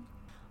 Mm-hmm.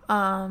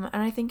 And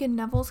I think in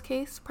Neville's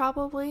case,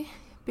 probably,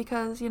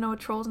 because, you know, a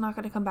troll's not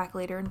going to come back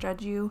later and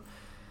judge you,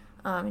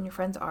 and your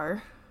friends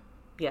are.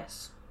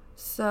 Yes.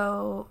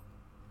 So,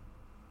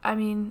 I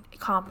mean,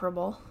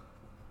 comparable.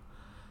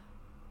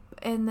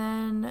 And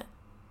then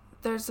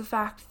there's the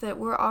fact that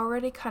we're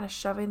already kind of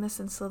shoving this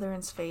in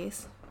Slytherin's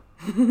face.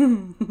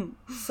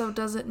 So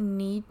does he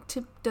need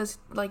to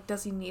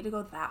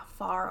go that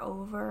far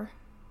over?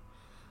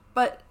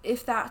 But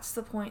if that's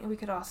the point, we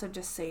could also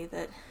just say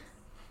that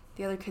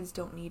the other kids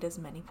don't need as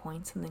many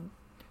points and then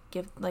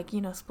give, like,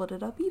 you know, split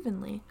it up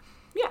evenly.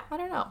 Yeah. I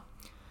don't know.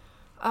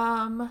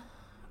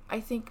 I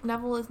think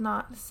Neville is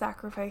not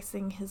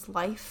sacrificing his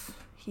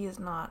life. He is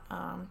not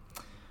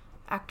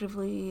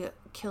actively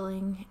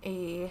killing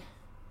a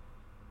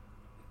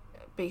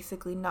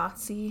basically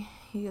Nazi.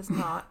 He is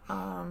not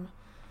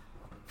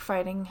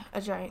fighting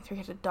a giant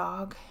three-headed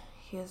dog.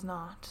 He is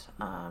not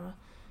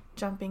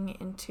jumping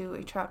into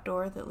a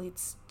trapdoor that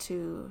leads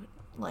to,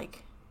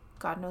 like,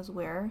 God knows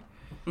where.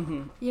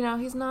 Mm-hmm. You know,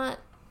 he's not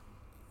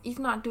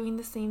doing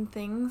the same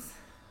things.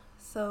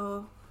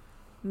 So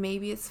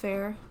maybe it's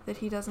fair that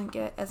he doesn't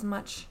get as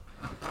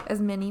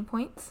many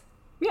points.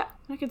 Yeah,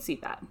 I can see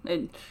that.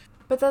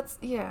 But that's,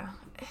 yeah.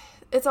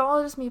 It's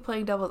all just me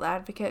playing devil's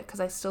advocate, because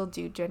I still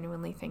do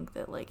genuinely think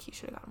that, like, he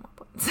should have gotten more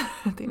points.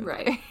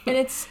 Right. And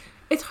it's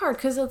hard,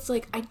 because it's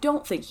like, I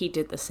don't think he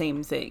did the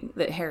same thing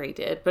that Harry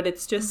did, but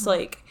it's just, mm-hmm.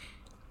 like,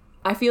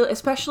 I feel,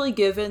 especially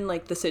given,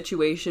 like, the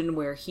situation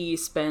where he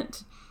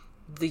spent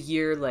the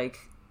year, like,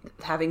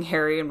 having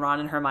Harry and Ron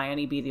and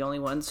Hermione be the only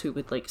ones who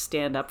would, like,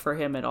 stand up for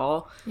him at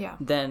all, yeah,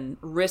 then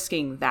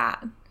risking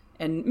that.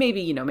 And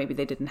maybe, you know, maybe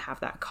they didn't have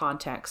that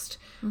context,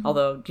 mm-hmm.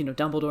 although, you know,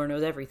 Dumbledore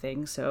knows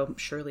everything, so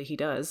surely he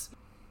does.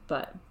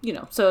 But, you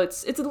know, so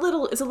it's a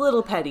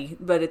little petty,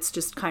 but it's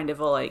just kind of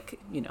a, like,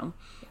 you know,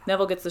 yeah.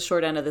 Neville gets the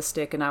short end of the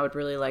stick, and I would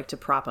really like to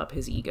prop up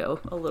his ego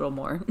a little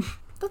more.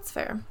 That's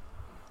fair.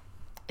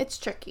 It's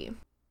tricky.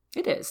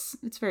 It is.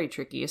 It's very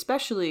tricky,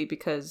 especially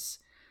because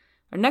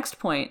our next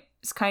point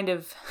is kind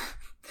of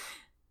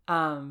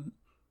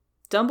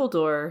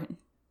Dumbledore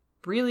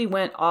really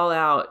went all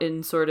out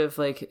in sort of,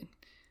 like,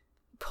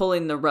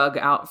 pulling the rug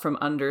out from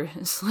under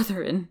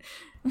Slytherin,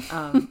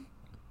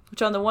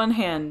 which on the one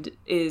hand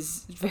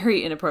is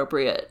very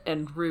inappropriate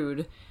and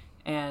rude.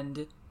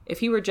 And if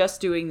he were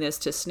just doing this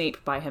to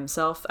Snape by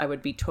himself, I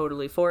would be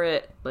totally for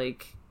it.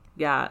 Like,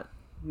 yeah,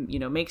 you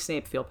know, make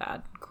Snape feel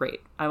bad.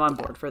 Great. I'm on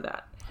board for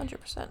that.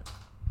 100%.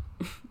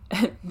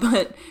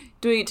 But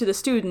doing it to the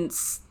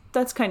students,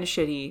 that's kind of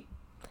shitty.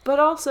 But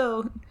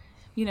also,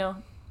 you know,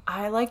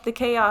 I like the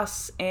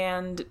chaos,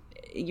 and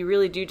you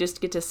really do just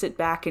get to sit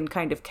back and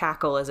kind of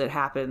cackle as it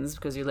happens,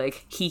 because you're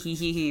like, hee hee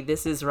hee hee,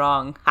 this is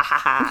wrong, ha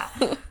ha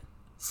ha.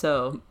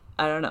 So,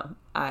 I don't know.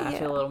 I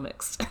feel a little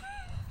mixed.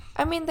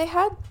 I mean, they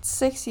had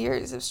 6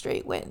 years of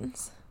straight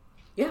wins.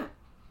 Yeah.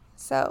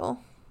 So,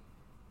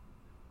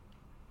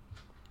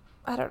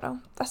 I don't know.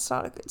 That's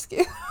not a good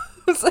excuse,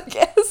 I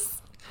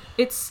guess.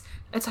 It's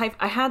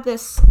I had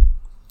this.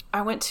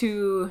 I went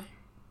to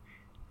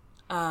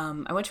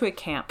a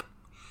camp.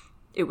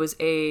 It was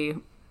a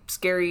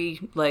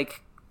scary,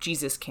 like,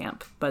 Jesus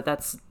camp, but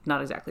that's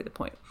not exactly the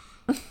point.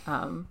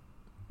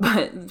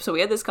 But so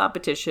we had this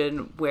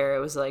competition where it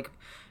was, like,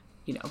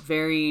 you know,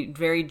 very,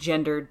 very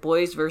gendered,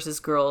 boys versus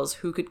girls,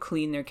 who could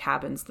clean their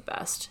cabins the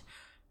best.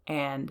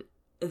 And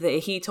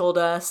he told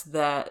us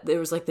that there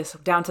was, like, this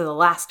down to the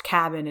last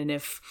cabin, and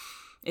if,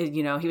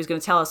 you know, he was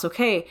going to tell us,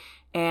 okay,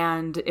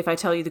 And if I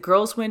tell you the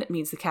girls win, it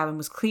means the cabin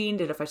was cleaned.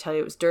 And if I tell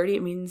you it was dirty,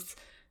 it means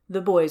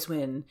the boys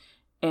win.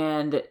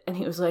 And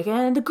he was like,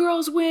 and the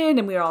girls win.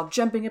 And we were all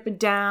jumping up and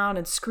down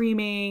and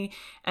screaming.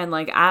 And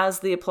like,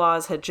 as the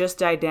applause had just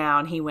died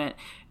down, he went,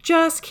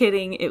 just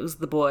kidding. It was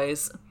the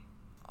boys.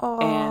 Oh.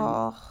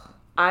 And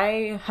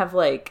I have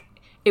like,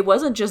 it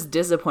wasn't just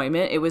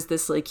disappointment. It was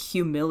this like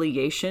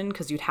humiliation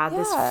because you'd had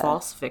this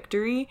false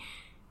victory.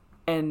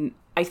 And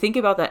I think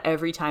about that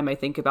every time I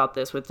think about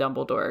this with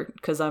Dumbledore.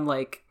 Because I'm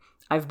like,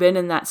 I've been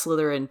in that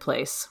Slytherin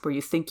place where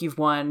you think you've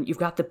won. You've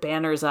got the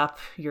banners up.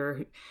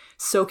 You're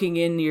soaking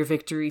in your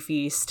victory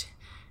feast.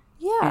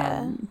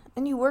 Yeah.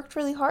 And you worked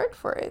really hard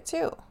for it,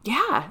 too.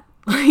 Yeah.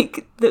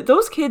 Like,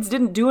 those kids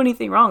didn't do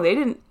anything wrong. They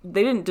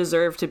didn't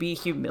deserve to be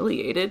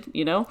humiliated,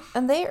 you know?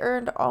 And they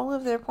earned all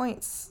of their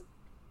points.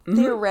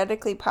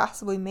 Theoretically,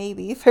 possibly,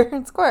 maybe, fair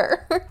and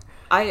square.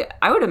 I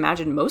would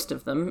imagine most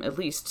of them, at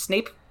least.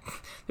 Snape...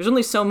 There's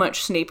only so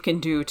much Snape can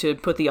do to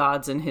put the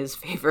odds in his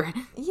favor.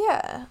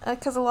 Yeah,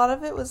 because a lot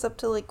of it was up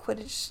to, like,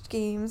 Quidditch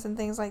games and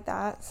things like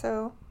that,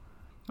 so...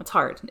 It's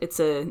hard.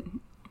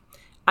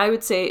 I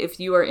would say if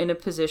you are in a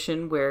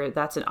position where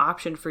that's an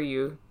option for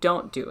you,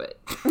 don't do it.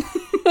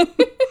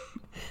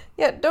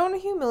 Yeah, don't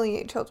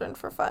humiliate children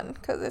for fun,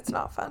 because it's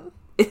not fun.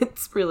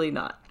 It's really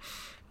not.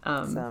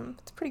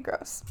 It's pretty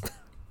gross.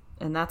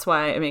 And that's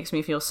why it makes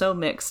me feel so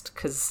mixed,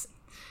 because...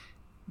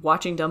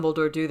 watching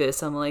Dumbledore do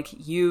this, I'm like,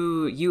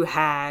 you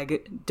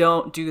hag,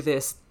 don't do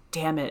this.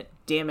 Damn it.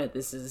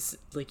 This is,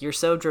 like, you're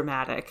so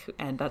dramatic,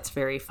 and that's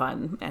very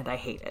fun, and I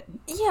hate it.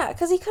 Yeah,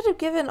 because he could have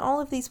given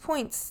all of these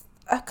points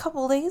a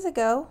couple days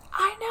ago.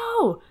 I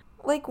know!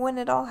 Like, when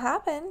it all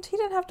happened, he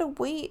didn't have to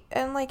wait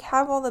and, like,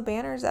 have all the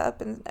banners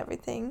up and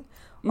everything.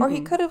 Or he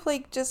could have,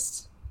 like,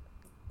 just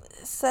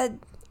said,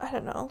 I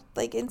don't know,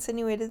 like,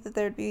 insinuated that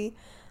there'd be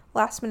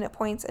last-minute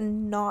points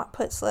and not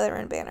put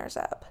Slytherin banners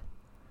up.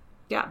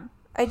 Yeah.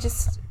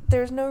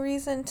 There's no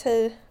reason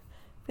to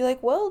be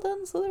like, well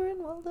done, Slytherin,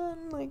 well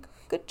done, like,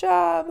 good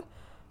job.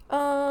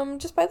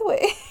 Just by the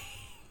way,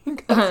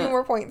 got a few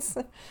more points.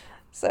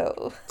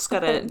 So, just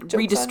gotta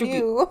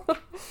redistribute.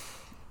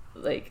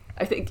 Like,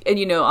 I think, and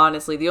you know,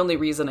 honestly, the only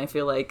reason I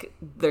feel like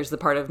there's the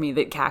part of me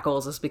that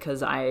cackles is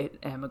because I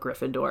am a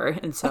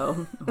Gryffindor. And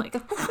so I'm like,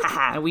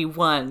 we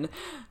won.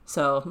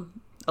 So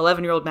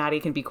 11-year-old Maddie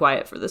can be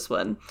quiet for this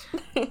one.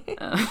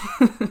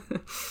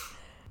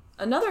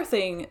 Another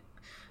thing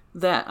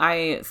that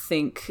I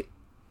think,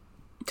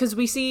 because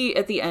we see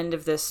at the end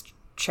of this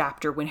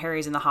chapter when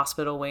Harry's in the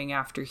hospital wing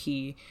after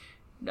he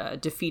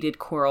defeated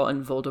Quirrell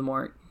and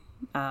Voldemort,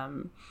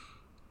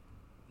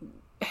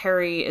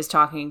 Harry is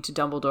talking to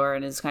Dumbledore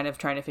and is kind of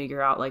trying to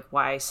figure out like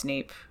why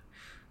Snape,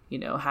 you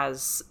know,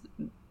 has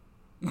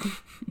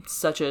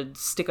such a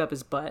stick up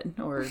his butt,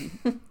 or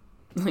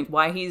like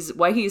why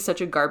he's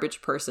such a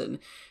garbage person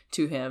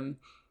to him,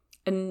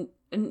 and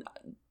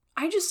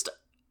I just.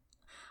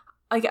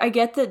 I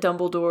get that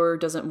Dumbledore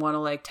doesn't want to,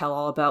 like, tell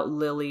all about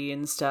Lily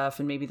and stuff,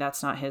 and maybe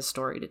that's not his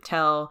story to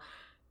tell,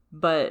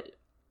 but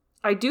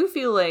I do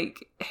feel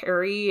like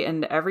Harry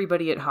and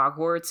everybody at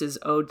Hogwarts is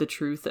owed the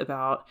truth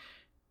about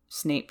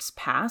Snape's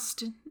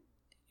past,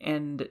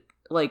 and,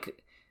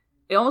 like,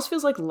 it almost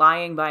feels like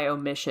lying by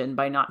omission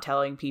by not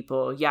telling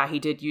people, yeah, he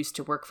did used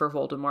to work for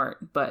Voldemort,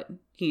 but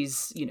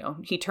he's, you know,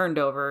 he turned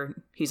over,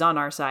 he's on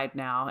our side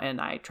now, and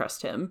I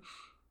trust him,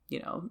 you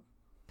know.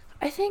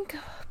 I think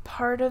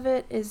part of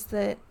it is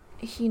that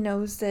he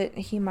knows that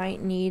he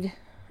might need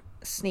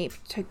Snape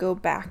to go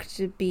back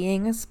to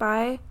being a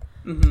spy.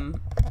 Mm-hmm.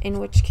 In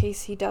which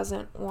case he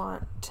doesn't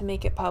want to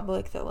make it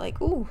public that,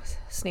 like, ooh,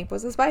 Snape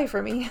was a spy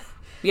for me.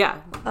 Yeah.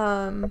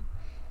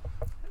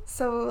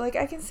 So, like,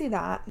 I can see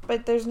that.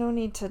 But there's no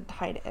need to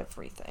hide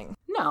everything.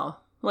 No.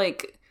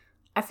 Like,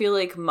 I feel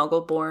like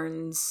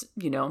Muggleborns,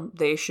 you know,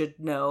 they should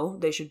know.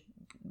 They should...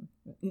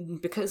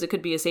 Because it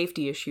could be a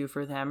safety issue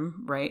for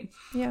them, right?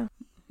 Yeah.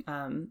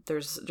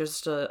 There's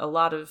just a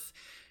lot of...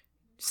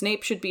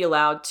 Snape should be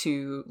allowed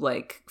to,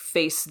 like,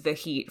 face the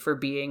heat for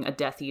being a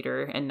Death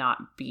Eater and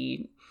not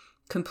be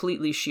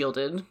completely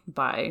shielded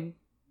by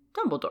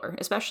Dumbledore.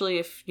 Especially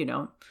if, you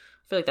know,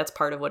 I feel like that's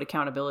part of what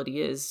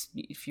accountability is.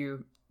 If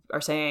you are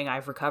saying,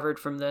 I've recovered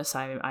from this,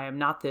 I am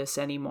not this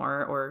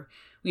anymore, or,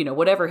 you know,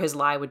 whatever his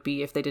lie would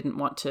be if they didn't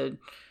want to,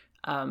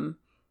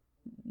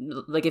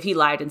 like, if he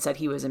lied and said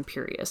he was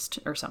Imperious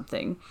or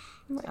something,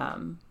 right.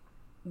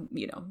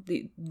 You know,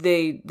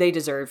 they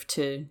deserve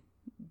to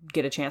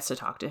get a chance to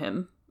talk to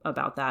him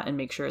about that and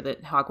make sure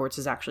that Hogwarts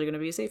is actually going to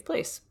be a safe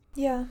place.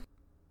 Yeah.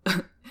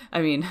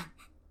 I mean,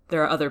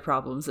 there are other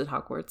problems at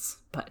Hogwarts,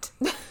 but...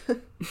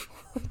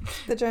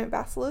 The giant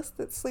basilisk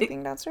that's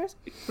sleeping downstairs?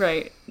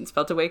 Right. It's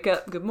about to wake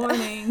up. Good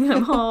morning.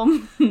 I'm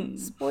home.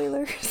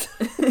 Spoilers.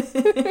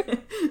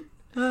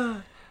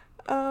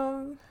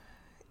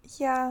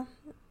 Yeah.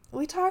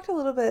 We talked a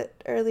little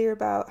bit earlier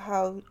about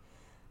how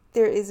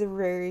there is a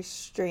very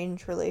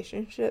strange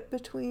relationship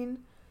between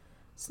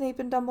Snape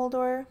and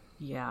Dumbledore.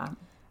 Yeah.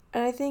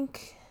 And I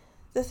think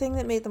the thing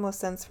that made the most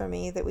sense for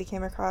me that we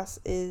came across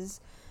is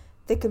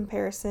the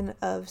comparison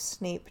of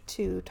Snape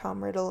to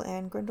Tom Riddle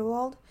and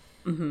Grindelwald,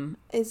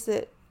 is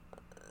that,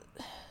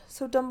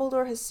 so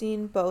Dumbledore has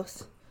seen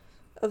both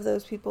of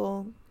those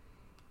people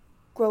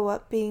grow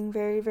up being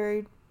very,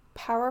 very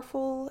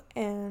powerful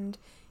and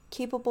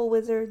capable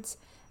wizards,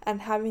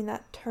 and having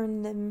that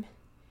turn them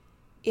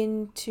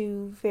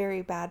into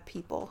very bad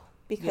people,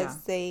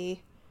 because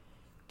they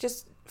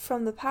just,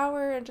 from the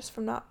power and just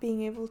from not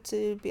being able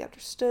to be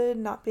understood,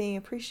 not being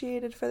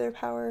appreciated for their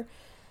power.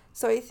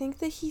 So I think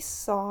that he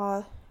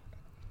saw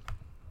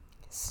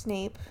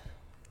Snape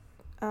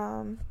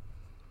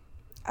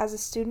as a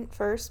student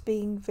first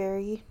being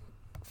very,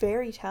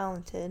 very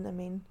talented. I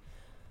mean,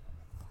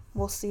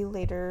 we'll see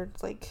later,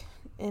 like,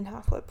 in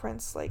Half-Blood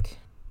Prince, like,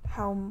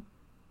 how,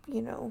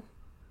 you know,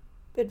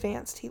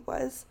 advanced he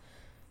was,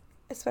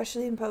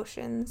 especially in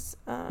potions,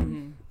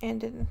 and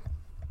in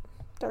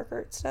dark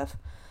art stuff.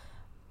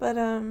 But,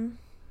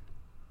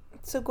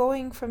 so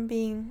going from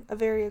being a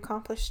very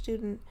accomplished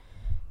student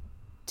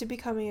to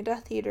becoming a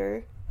Death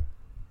Eater,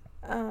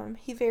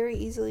 he very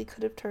easily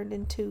could have turned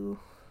into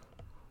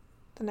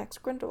the next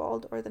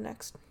Grindelwald or the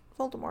next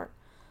Voldemort.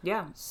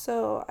 Yeah.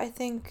 So I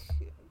think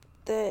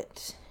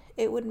that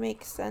it would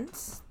make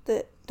sense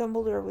that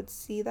Dumbledore would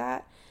see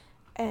that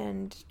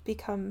and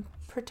become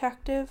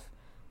protective,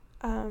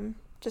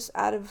 just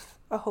out of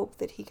a hope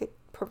that he could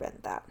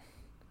prevent that.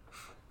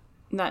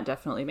 That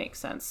definitely makes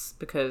sense,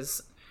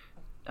 because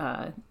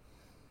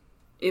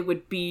it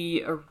would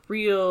be a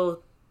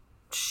real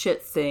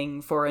shit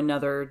thing for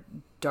another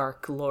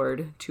Dark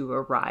Lord to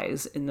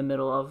arise in the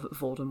middle of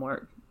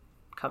Voldemort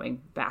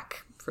coming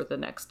back for the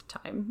next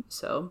time.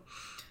 So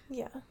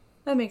yeah,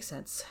 that makes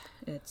sense.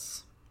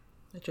 It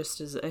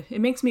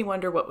makes me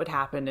wonder what would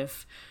happen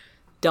if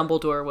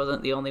Dumbledore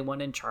wasn't the only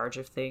one in charge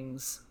of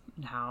things,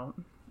 and how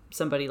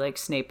somebody like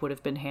Snape would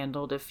have been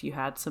handled if you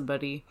had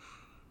somebody.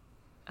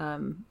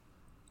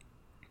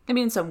 I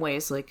mean, in some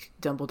ways, like,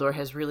 Dumbledore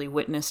has really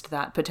witnessed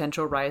that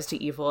potential rise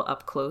to evil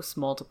up close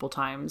multiple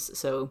times,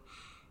 so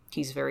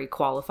he's very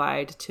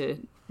qualified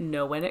to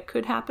know when it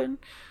could happen.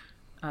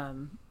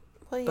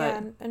 Well,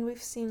 yeah, and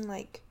we've seen,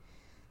 like,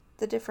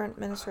 the different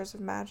ministers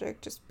of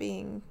magic just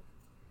being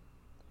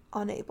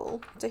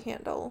unable to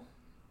handle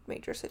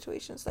major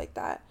situations like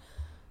that.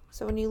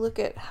 So when you look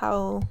at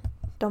how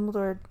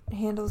Dumbledore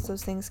handles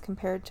those things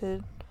compared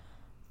to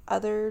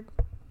other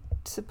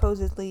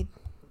supposedly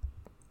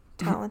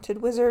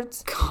talented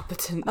wizards,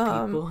 competent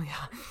people,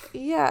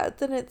 yeah,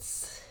 then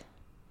it's,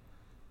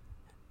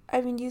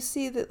 I mean, you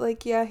see that,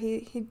 like, yeah,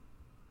 he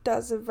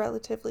does a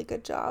relatively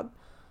good job,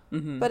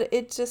 but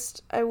it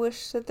just, I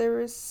wish that there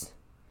was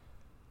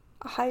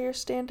a higher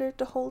standard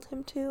to hold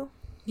him to.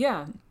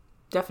 Yeah,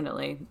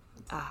 definitely.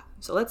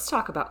 So let's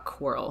talk about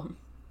Quirrell.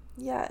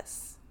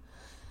 Yes.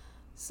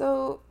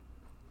 So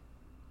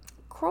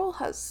Quirrell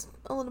has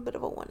a little bit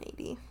of a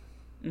 180,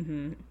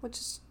 which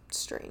is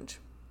strange,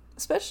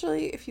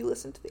 especially if you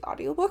listen to the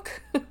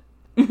audiobook.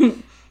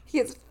 He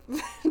is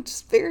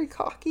just very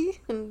cocky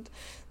and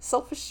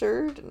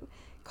self-assured and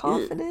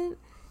confident,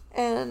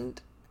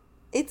 and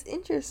it's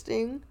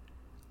interesting.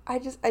 I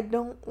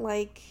don't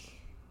like,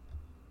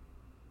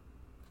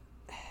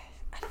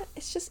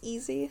 it's just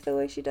easy the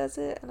way she does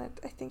it, and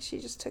I think she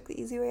just took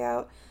the easy way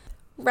out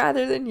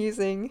rather than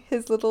using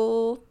his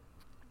little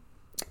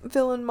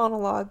villain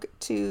monologue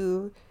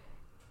to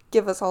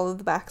give us all of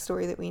the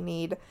backstory that we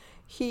need.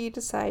 He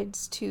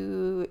decides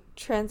to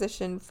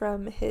transition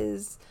from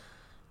his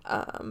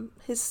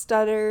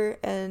stutter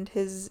and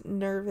his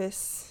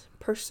nervous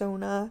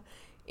persona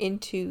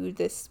into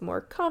this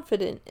more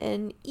confident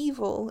and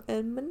evil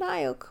and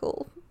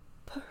maniacal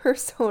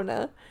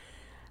persona,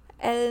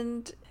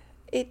 and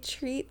it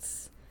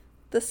treats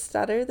the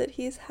stutter that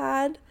he's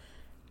had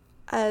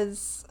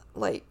as,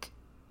 like,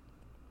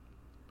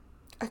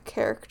 a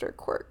character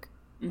quirk,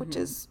 which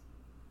is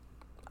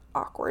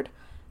awkward,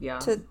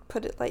 to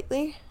put it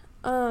lightly.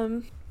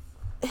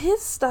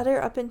 His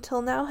stutter up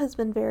until now has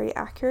been very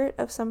accurate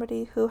of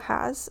somebody who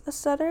has a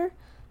stutter,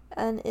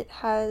 and it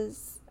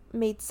has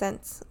made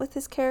sense with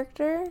his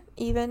character,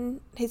 even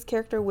his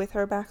character with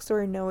her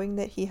backstory, knowing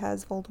that he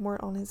has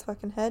Voldemort on his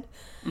fucking head,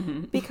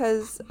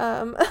 because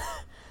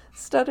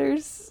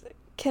stutters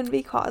can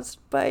be caused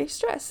by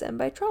stress and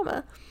by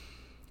trauma,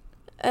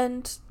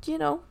 and, you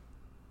know,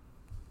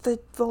 the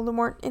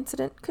Voldemort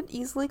incident could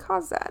easily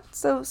cause that.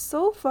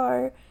 So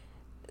far,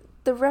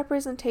 the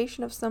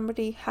representation of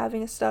somebody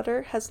having a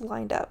stutter has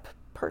lined up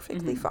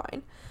perfectly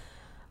fine.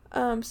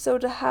 So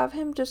to have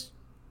him just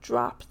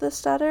drop the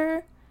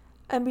stutter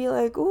and be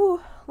like,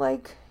 ooh,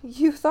 like,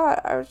 you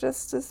thought I was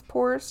just this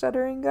poor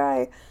stuttering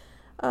guy,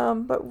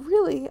 but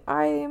really,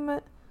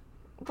 I'm,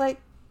 like,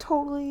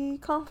 totally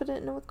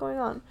confident in what's going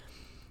on.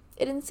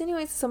 It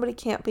insinuates that somebody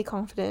can't be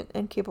confident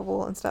and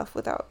capable and stuff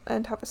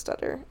and have a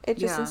stutter. It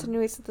just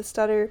insinuates that the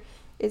stutter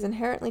is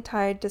inherently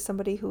tied to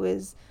somebody who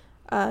is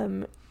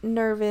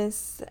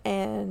nervous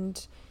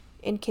and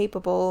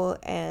incapable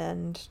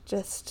and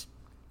just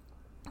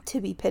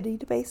to be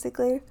pitied,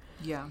 basically.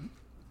 Yeah.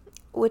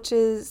 Which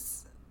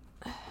is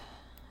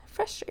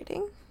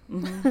frustrating.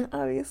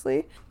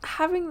 obviously.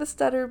 Having the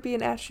stutter be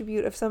an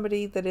attribute of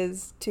somebody that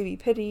is to be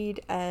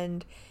pitied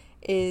and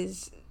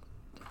is,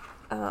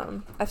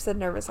 I've said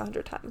nervous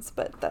 100 times,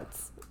 but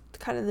that's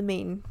kind of the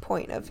main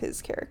point of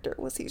his character,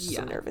 was he's just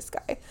a nervous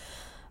guy.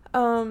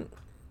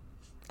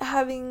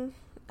 Having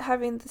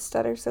the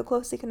stutter so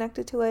closely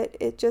connected to it,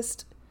 it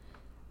just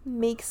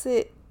makes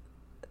it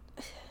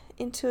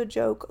into a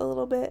joke a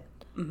little bit,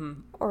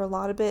 or a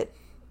lot of it,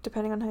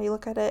 depending on how you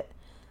look at it.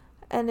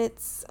 And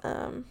it's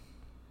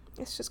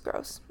just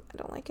gross. I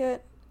don't like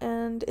it,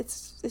 and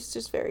it's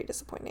just very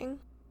disappointing.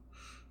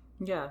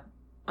 Yeah,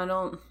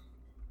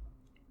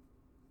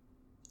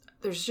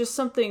 there's just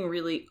something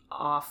really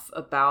off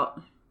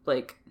about,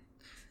 like,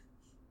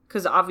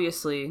 because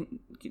obviously,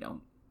 you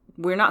know,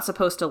 we're not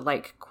supposed to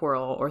like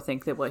Quirrell or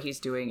think that what he's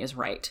doing is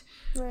right.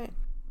 Right.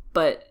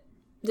 But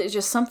there's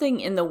just something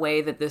in the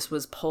way that this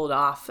was pulled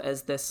off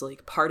as this,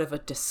 like, part of a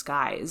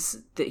disguise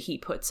that he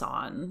puts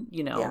on,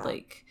 you know,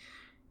 like,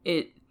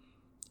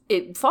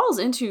 it falls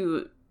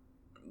into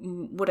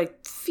what I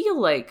feel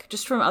like,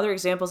 just from other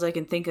examples I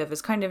can think of,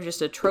 is kind of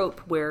just a trope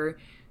where,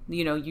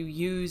 you know,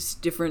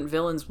 different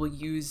villains will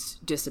use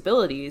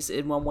disabilities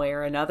in one way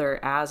or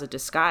another as a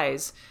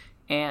disguise,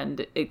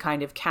 and it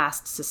kind of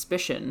casts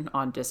suspicion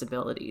on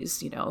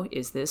disabilities. You know,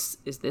 is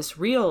this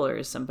real, or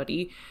is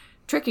somebody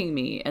tricking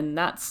me? And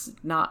that's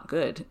not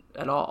good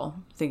at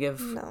all. Think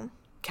of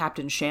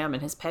Captain Sham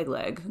and his peg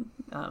leg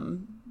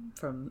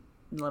from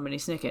Lemony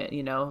Snicket,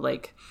 you know,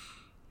 like,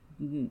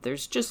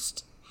 there's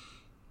just,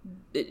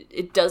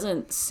 it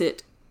doesn't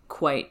sit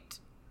quite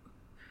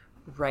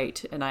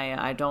right, and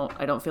I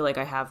don't feel like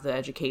I have the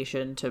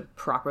education to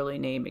properly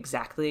name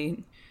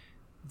exactly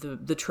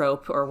the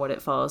trope or what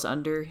it falls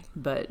under,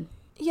 but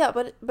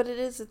but it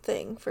is a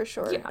thing for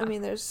sure. I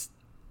mean, there's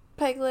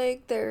peg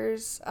leg,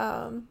 there's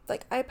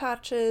like eye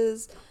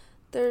patches,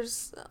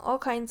 there's all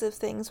kinds of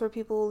things where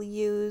people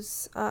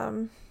use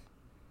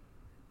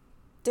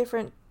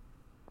different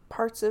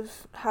parts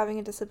of having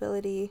a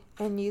disability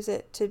and use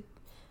it to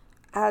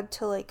add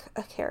to, like,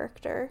 a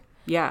character.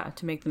 Yeah,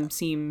 to make them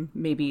seem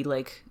maybe,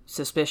 like,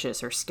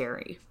 suspicious or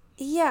scary.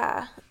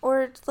 Yeah,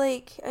 or,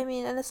 like, I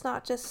mean, and it's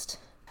not just,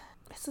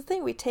 it's the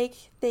thing, we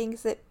take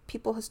things that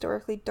people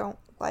historically don't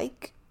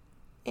like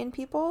in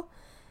people,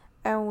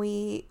 and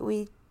we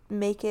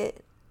make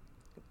it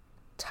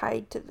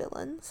tied to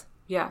villains.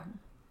 Yeah.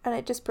 And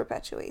it just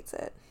perpetuates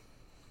it.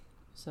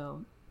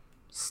 So,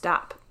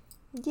 stop.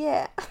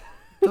 Yeah.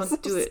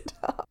 Don't do it.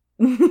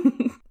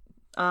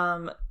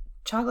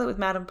 Chocolate with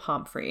Madame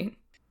Pomfrey.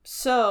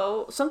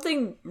 So,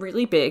 something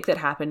really big that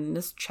happened in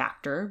this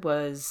chapter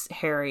was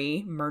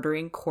Harry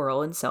murdering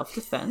Quirrell in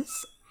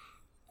self-defense.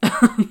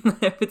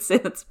 I would say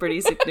that's a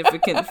pretty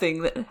significant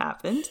thing that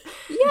happened.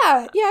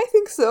 Yeah, I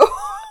think so.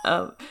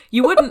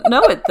 You wouldn't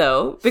know it,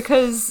 though,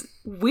 because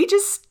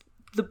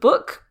the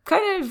book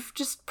kind of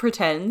just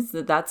pretends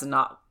that that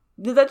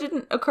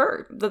didn't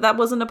occur, that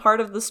wasn't a part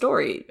of the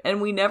story,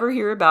 and we never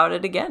hear about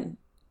it again.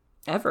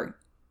 Ever.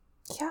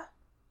 Yeah.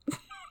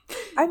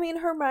 I mean,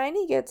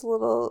 Hermione gets a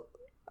little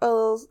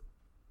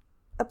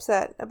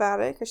upset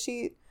about it, because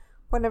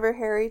whenever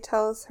Harry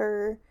tells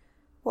her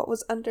what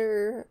was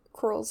under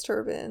Quirrell's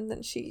turban,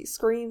 then she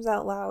screams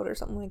out loud or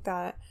something like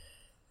that.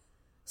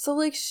 So,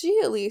 like, she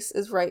at least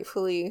is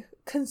rightfully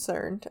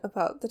concerned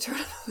about the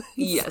tournament.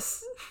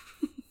 Yes.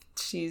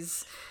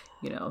 She's,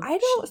 you know. I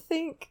don't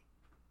think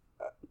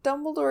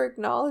Dumbledore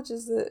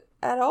acknowledges it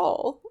at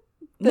all.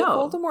 That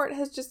Voldemort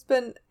has just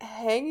been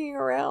hanging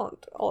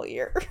around all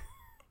year.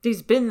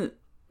 He's been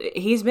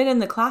in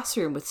the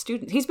classroom with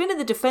students. He's been in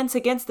the Defense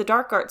Against the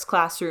Dark Arts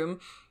classroom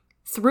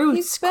through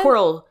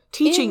Quirrell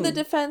teaching. In the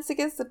Defense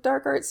Against the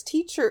Dark Arts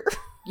teacher.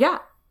 Yeah.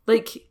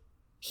 Like,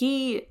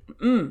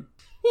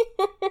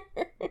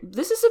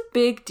 this is a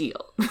big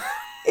deal.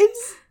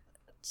 It's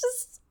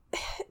just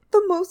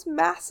the most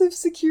massive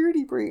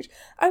security breach.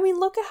 I mean,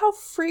 look at how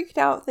freaked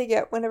out they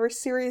get whenever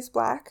Sirius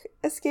Black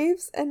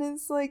escapes and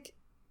is, like,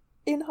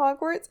 in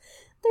Hogwarts.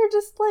 They're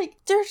just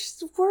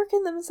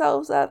working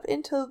themselves up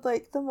into,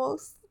 like, the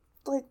most,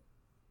 like,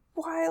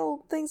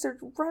 wild things. Are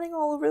running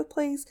all over the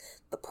place.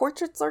 The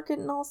portraits are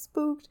getting all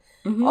spooked.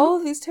 All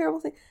of these terrible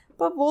things.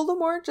 But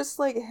Voldemort just,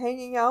 like,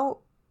 hanging out,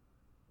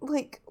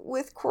 like,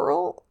 with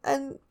Quirrell,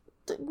 and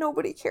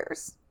nobody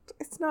cares.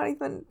 It's not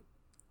even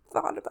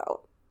thought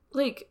about.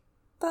 Like,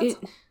 that's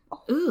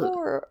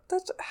horror.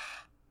 That's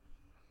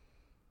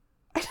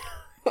I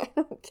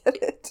don't get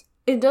it.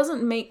 It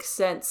doesn't make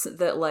sense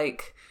that,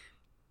 like,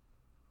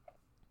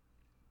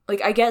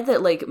 I get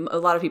that, like, a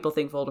lot of people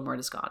think Voldemort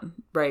is gone,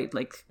 right?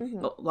 Like,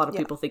 a lot of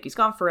people think he's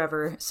gone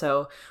forever,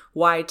 so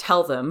why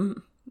tell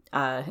them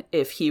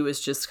if he was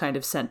just kind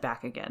of sent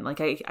back again? Like,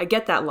 I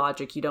get that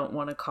logic. You don't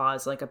want to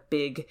cause, like, a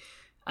big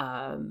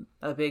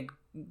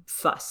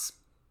fuss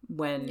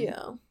when...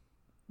 Yeah.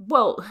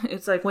 Well,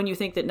 it's like when you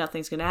think that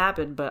nothing's going to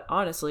happen, but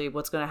honestly,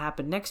 what's going to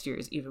happen next year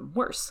is even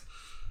worse.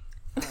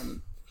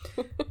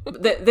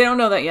 They don't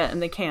know that yet, and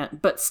they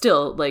can't. But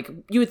still, like,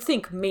 you would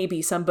think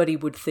maybe somebody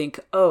would think,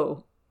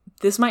 oh,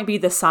 this might be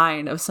the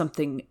sign of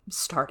something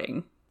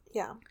starting.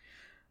 Yeah.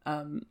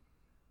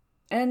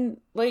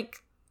 And, like,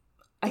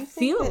 Do you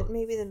think that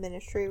maybe the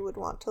Ministry would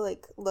want to,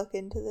 like, look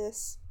into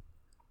this?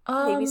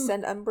 Maybe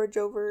send Umbridge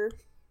over?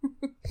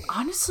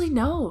 Honestly,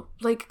 no.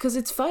 Like, because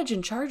it's Fudge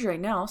in charge right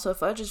now, so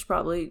Fudge is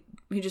probably...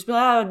 He'd just be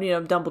like,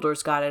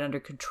 Dumbledore's got it under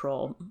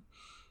control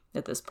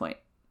at this point.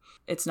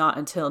 It's not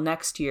until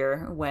next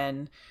year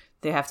when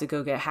they have to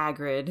go get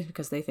Hagrid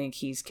because they think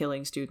he's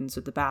killing students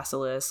with the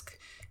basilisk,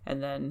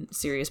 and then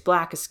Sirius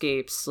Black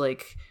escapes.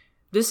 Like,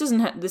 this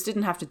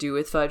didn't have to do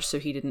with Fudge, so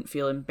he didn't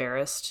feel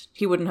embarrassed.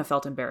 He wouldn't have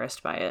felt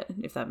embarrassed by it,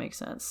 if that makes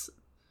sense.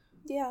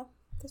 Yeah,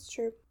 that's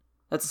true.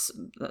 That's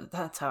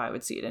how I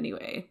would see it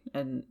anyway.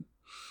 And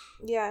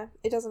yeah,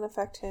 it doesn't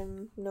affect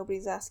him.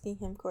 Nobody's asking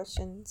him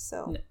questions,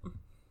 so.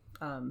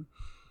 No.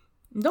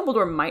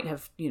 Dumbledore might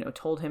have,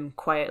 told him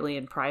quietly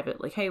in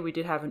private, like, hey, we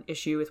did have an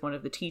issue with one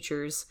of the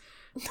teachers,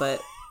 but...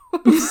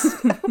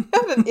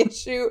 have an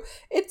issue.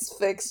 It's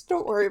fixed.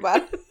 Don't worry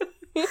about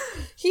it.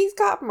 He's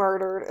got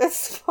murdered.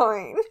 It's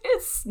fine.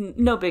 It's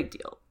no big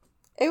deal.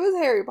 It was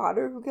Harry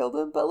Potter who killed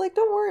him, but, like,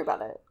 don't worry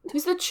about it.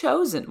 He's the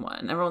chosen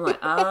one. Everyone's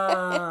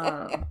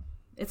like,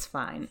 it's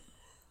fine.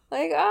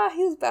 Like,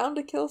 he was bound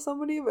to kill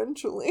somebody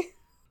eventually.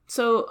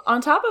 So,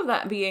 on top of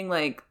that being,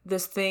 like,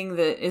 this thing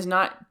that is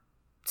not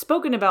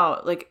spoken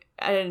about, like,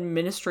 at an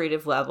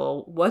administrative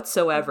level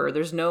whatsoever,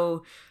 there's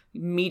no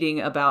meeting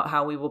about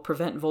how we will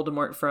prevent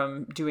Voldemort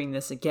from doing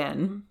this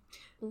again.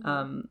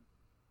 Mm-hmm.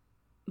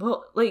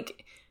 Well,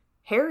 like,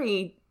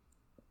 Harry,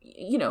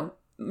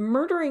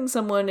 murdering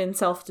someone in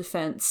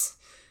self-defense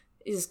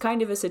is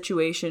kind of a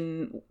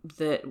situation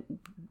that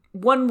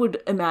one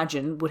would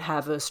imagine would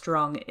have a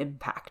strong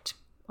impact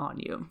on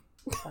you.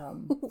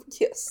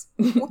 Yes,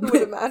 one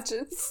would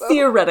imagine. So.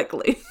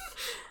 Theoretically.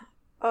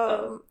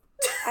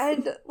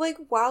 And, like,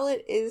 while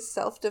it is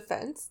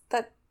self-defense,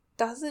 that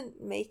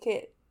doesn't make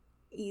it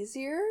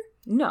easier.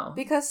 No.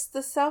 Because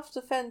the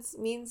self-defense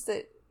means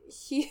that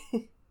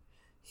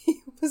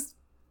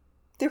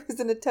there was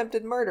an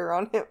attempted murder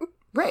on him.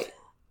 Right.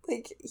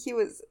 Like, he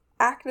was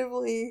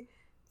actively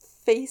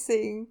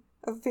facing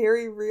a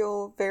very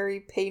real,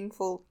 very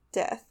painful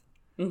death.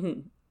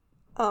 Mm-hmm.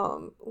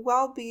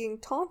 While being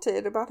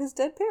taunted about his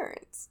dead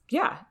parents.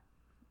 Yeah.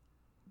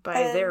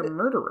 By their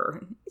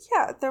murderer.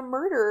 Yeah, their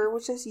murderer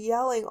was just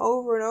yelling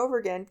over and over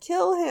again,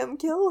 kill him,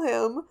 kill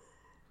him.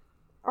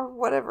 Or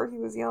whatever he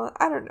was yelling.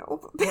 I don't know.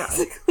 But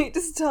basically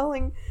just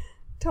telling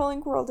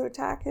Quirrell to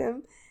attack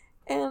him.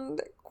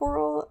 And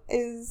Quirrell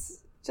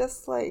is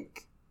just,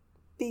 like,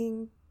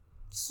 being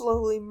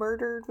slowly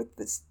murdered with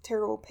this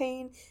terrible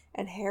pain.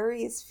 And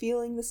Harry is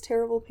feeling this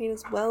terrible pain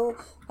as well.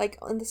 Like,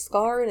 on the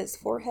scar in his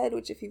forehead,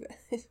 which if you...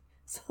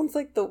 sounds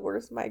like the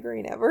worst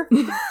migraine ever.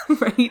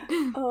 Right.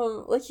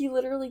 Like, he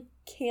literally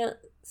can't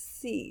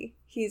see.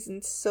 He's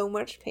in so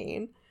much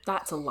pain.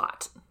 That's a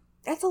lot.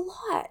 That's a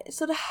lot.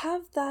 So to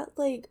have that,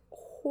 like,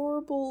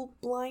 horrible,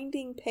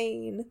 blinding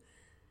pain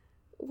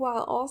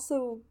while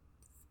also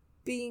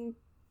being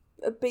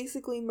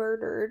basically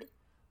murdered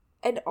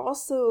and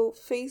also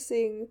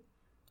facing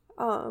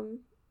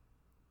the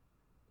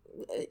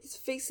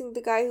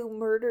guy who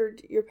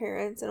murdered your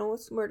parents and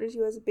almost murdered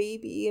you as a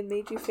baby and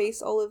made you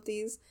face all of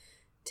these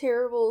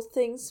terrible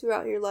things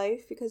throughout your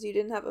life because you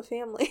didn't have a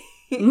family.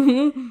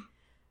 Mm-hmm.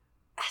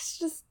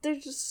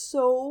 There's just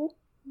so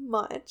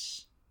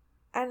much,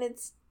 and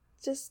it's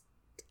just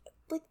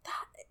like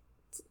that.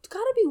 It's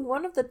gotta be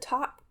one of the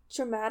top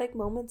traumatic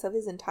moments of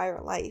his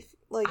entire life.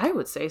 Like, I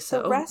would say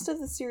so. The rest of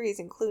the series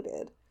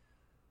included.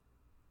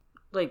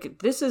 Like,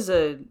 this is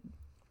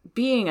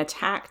being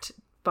attacked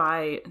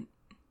by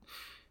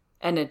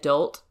an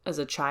adult as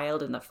a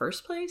child in the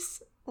first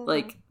place. Mm-hmm.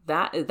 Like,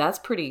 that's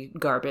pretty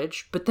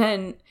garbage. But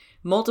then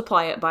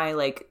multiply it by,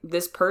 like,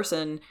 this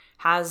person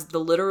has the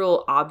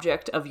literal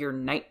object of your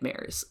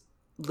nightmares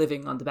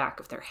living on the back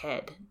of their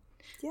head.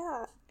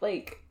 Yeah.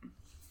 Like,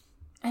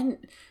 and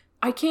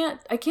I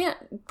can't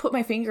put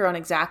my finger on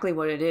exactly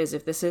what it is.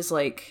 If this is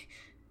like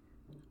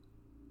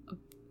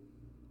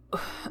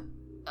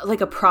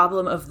a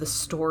problem of the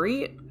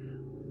story,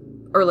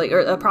 or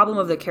a problem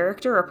of the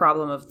character, or a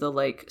problem of the,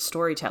 like,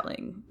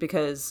 storytelling,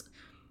 because,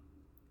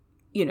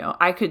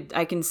 I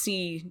can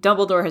see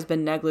Dumbledore has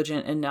been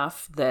negligent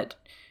enough that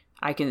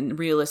I can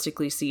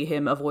realistically see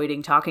him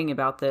avoiding talking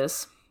about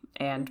this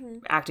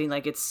and acting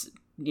like it's,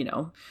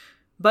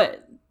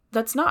 but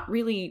that's not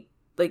really,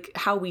 like,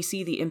 how we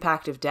see the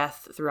impact of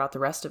death throughout the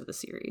rest of the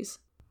series.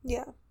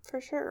 Yeah, for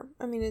sure.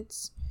 I mean,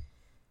 it's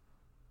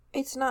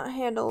not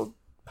handled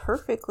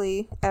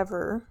perfectly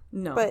ever.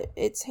 No. But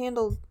it's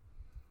handled...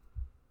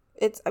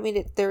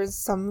 there's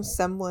some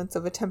semblance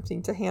of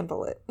attempting to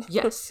handle it.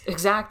 Yes,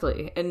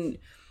 exactly. And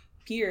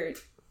here,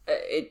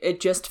 it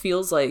just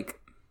feels like,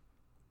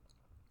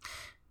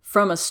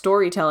 from a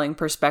storytelling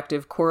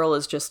perspective, Quirrell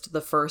is just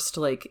the first,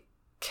 like,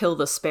 kill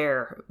the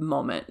spare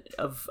moment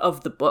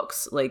of the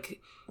books. Like,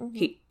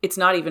 it's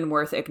not even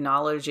worth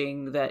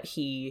acknowledging that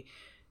he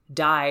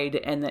died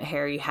and that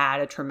Harry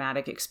had a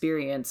traumatic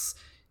experience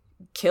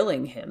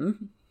killing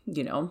him,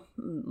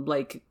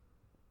 like,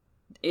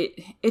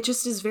 it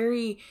just is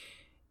very...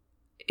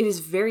 It is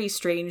very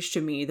strange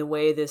to me the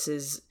way this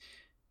is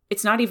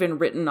it's not even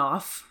written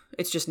off.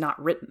 It's just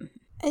not written.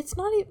 It's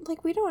not even,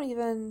 like, we don't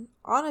even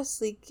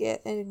honestly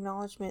get an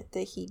acknowledgement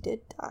that he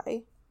did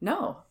die.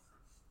 No.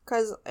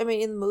 Because, I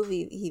mean, in the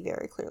movie, he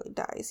very clearly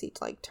dies. He,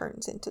 like,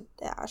 turns into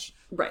ash.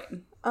 Right.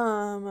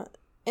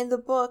 In the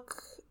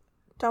book,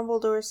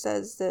 Dumbledore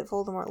says that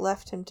Voldemort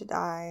left him to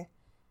die.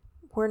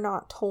 We're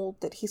not told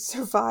that he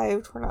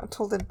survived. We're not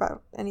told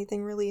about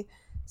anything, really.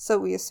 So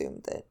we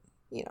assume that,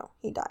 you know,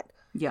 he died.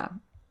 Yeah.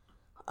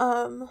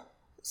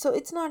 So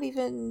it's not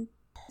even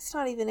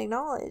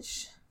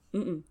acknowledged.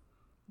 Mm-mm.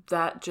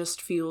 That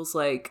just feels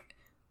like,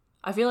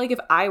 I feel like if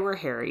I were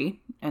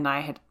Harry and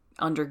I had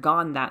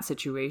undergone that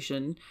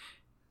situation,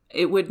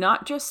 it would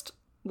not just,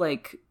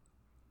 like,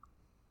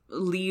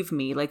 leave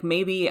me. Like,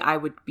 maybe I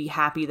would be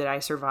happy that I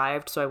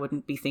survived, so I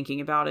wouldn't be thinking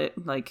about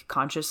it, like,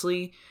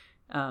 consciously.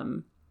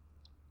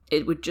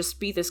 It would just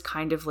be this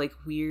kind of, like,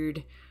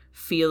 weird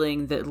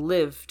feeling that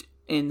lived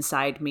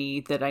inside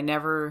me that I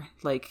never,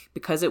 like,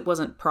 because it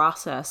wasn't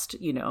processed,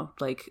 you know,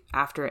 like,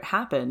 after it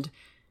happened,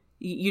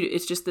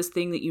 it's just this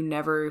thing that you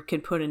never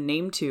can put a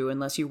name to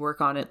unless you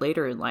work on it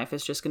later in life.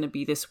 It's just going to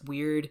be this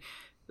weird,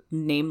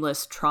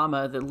 nameless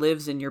trauma that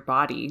lives in your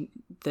body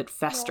that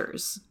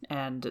festers.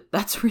 Yeah. And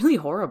that's really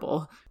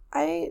horrible.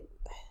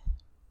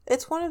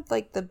 It's one of,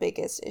 like, the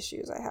biggest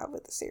issues I have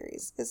with the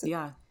series.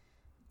 Yeah.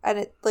 And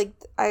it, like,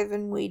 I've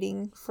been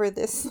waiting for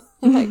this,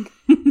 like,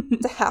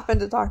 to happen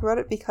to talk about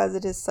it because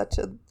it is such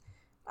a,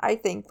 I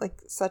think,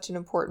 like, such an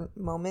important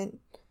moment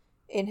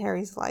in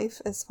Harry's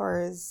life as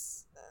far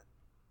as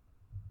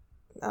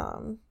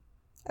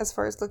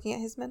looking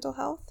at his mental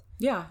health.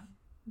 Yeah.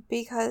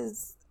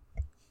 Because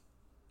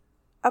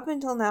up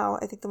until now,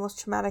 I think the most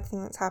traumatic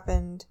thing that's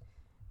happened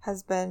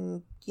has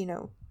been, you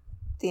know,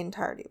 the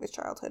entirety of his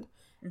childhood.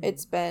 Mm-hmm.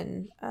 It's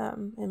been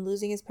him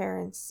losing his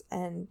parents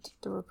and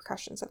the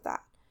repercussions of that.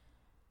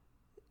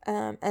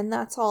 And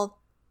that's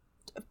all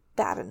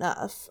bad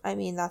enough. I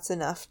mean, that's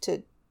enough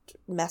to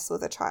mess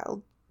with a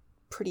child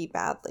pretty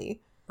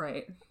badly.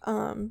 Right.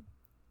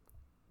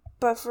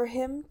 But for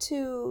him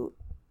to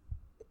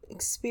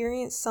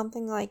experience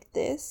something like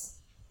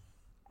this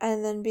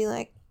and then be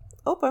like,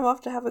 oh, I'm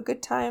off to have a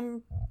good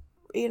time,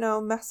 you know,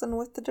 messing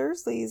with the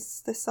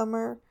Dursleys this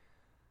summer.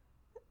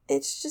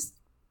 It's just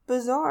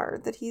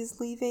bizarre that he's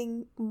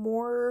leaving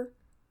more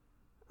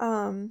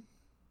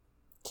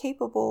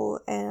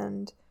capable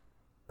and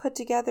put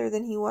together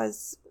than he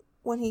was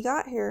when he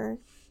got here,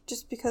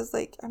 just because,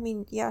 like, I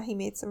mean, yeah, he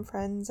made some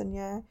friends and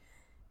yeah,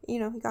 you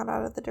know, he got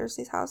out of the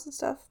Dursley's house and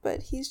stuff,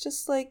 but he's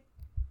just, like,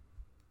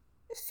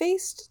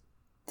 faced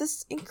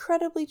this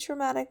incredibly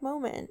traumatic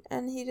moment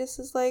and he just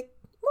is like,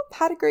 well,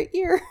 had a great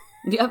year.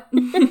 Yep.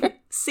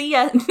 See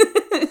ya.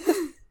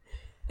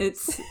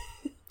 It's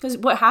because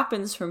what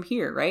happens from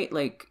here, right?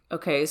 Like,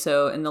 okay,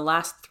 so in the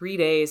last 3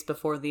 days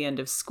before the end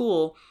of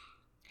school,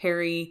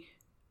 Harry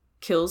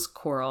kills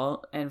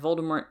Quirrell and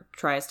Voldemort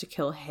tries to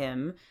kill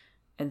him.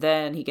 And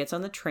then he gets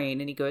on the train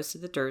and he goes to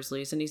the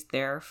Dursleys and he's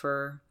there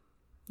for,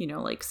 you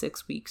know, like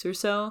 6 weeks or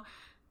so.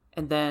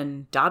 And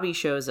then Dobby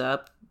shows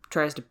up,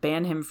 tries to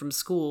ban him from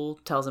school,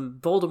 tells him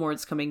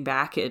Voldemort's coming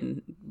back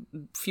in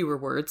fewer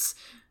words.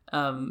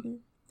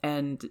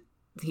 And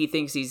he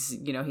thinks he's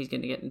going to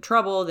get in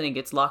trouble. Then he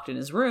gets locked in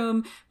his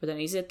room, but then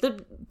he's at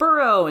the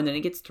Burrow and then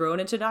he gets thrown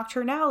into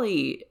Knockturn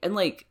Alley. And,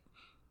 like,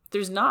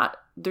 there's not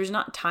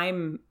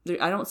time.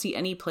 I don't see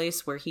any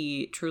place where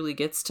he truly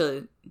gets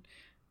to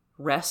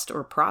rest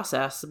or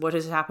process what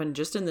has happened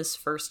just in this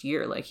first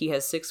year. Like, he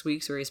has 6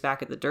 weeks where he's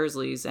back at the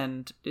Dursleys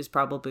and is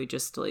probably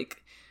just,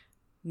 like,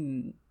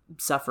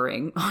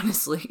 suffering,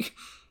 honestly.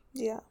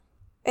 Yeah.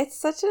 It's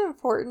such an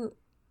important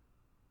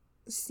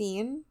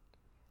scene.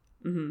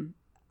 Mm-hmm.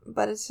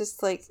 But it's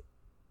just, like,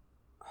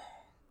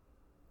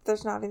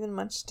 there's not even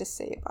much to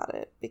say about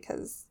it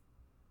because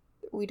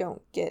we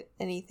don't get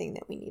anything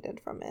that we needed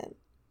from it.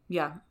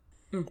 Yeah.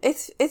 Mm.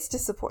 It's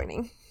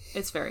disappointing.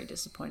 It's very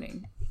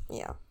disappointing.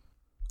 Yeah.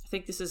 I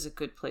think this is a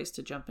good place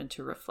to jump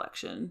into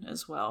reflection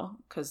as well,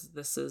 because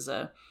this is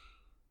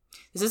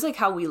like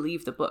how we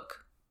leave the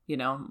book, you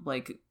know,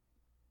 like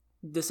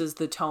this is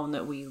the tone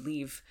that we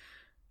leave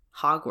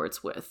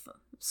Hogwarts with.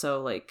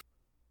 So, like,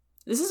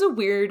 this is a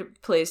weird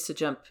place to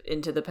jump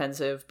into the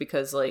pensive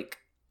because, like,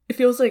 it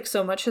feels like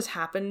so much has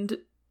happened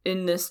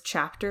in this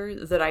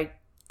chapter that I,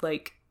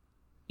 like,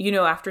 you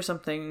know, after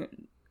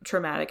something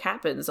traumatic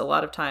happens, a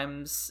lot of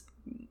times,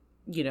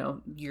 you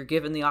know, you're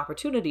given the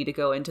opportunity to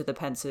go into the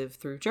pensive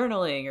through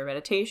journaling or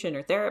meditation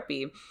or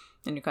therapy,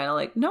 and you're kind of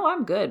like, no,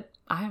 I'm good.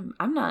 I'm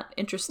not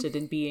interested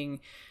in being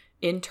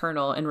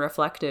internal and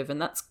reflective,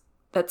 and that's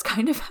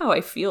kind of how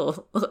I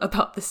feel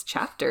about this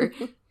chapter.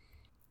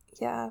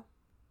 Yeah.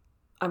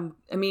 I'm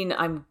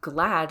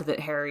glad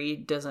that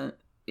Harry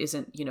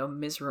isn't, you know,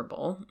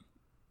 miserable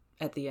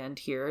at the end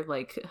here.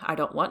 Like, I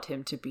don't want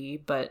him to be,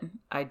 but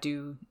I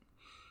do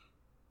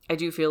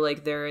feel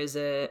like there is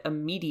a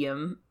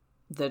medium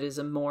that is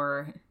a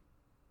more,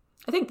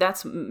 I think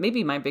that's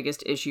maybe my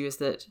biggest issue is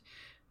that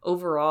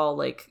overall,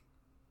 like,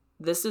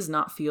 this does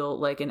not feel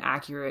like an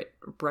accurate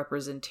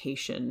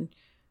representation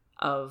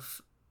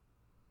of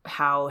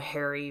how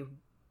Harry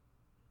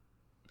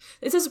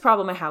this is a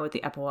problem I have with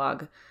the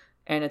epilogue,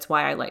 and it's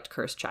why I liked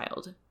Cursed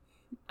Child.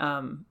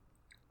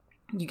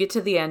 You get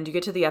to the end, you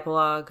get to the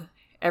epilogue,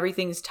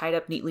 everything's tied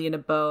up neatly in a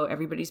bow,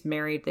 everybody's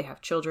married, they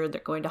have children,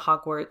 they're going to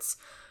Hogwarts,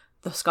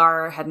 the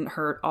scar hadn't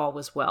hurt, all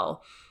was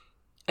well.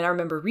 And I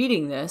remember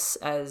reading this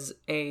as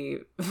a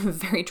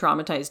very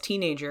traumatized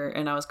teenager,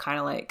 and I was kind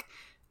of like,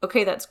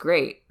 okay, that's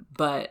great,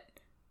 but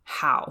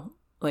how?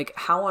 Like,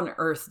 how on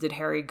earth did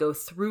Harry go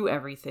through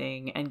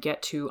everything and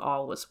get to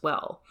all was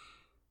well?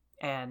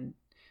 And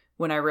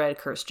when I read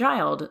Cursed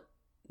Child,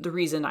 the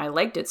reason I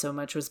liked it so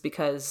much was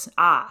because,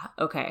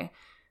 okay,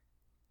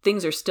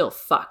 things are still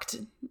fucked.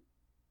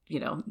 You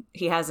know,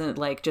 he hasn't,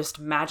 like, just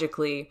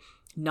magically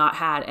not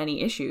had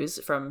any issues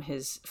from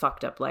his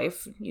fucked up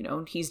life. You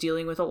know, he's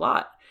dealing with a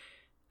lot.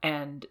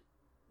 And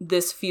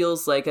this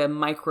feels like a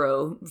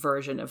micro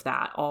version of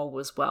that. All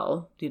was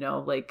well, you know,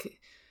 like,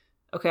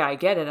 okay, I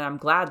get it, and I'm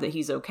glad that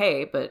he's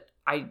okay, but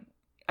I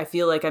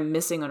feel like I'm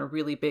missing on a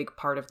really big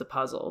part of the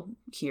puzzle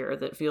here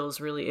that feels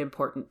really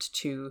important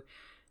to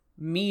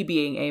me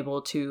being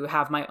able to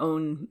have my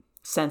own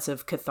sense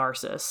of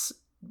catharsis,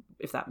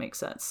 if that makes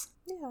sense.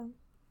 Yeah.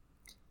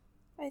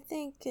 I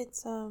think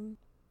it's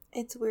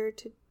weird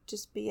to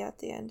just be at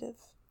the end of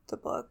the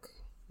book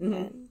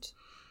and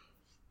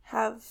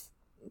have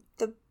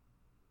the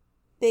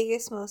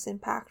biggest, most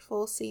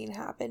impactful scene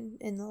happen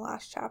in the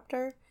last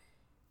chapter.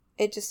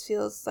 It just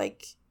feels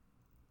like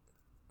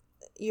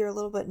you're a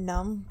little bit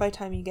numb by the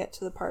time you get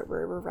to the part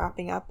where we're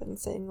wrapping up and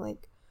saying,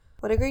 like,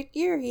 what a great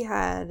year he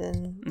had,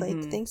 and,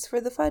 like, thanks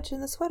for the fudge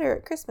and the sweater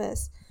at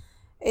Christmas.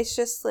 It's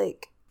just,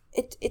 like,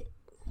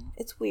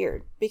 it's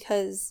weird,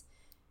 because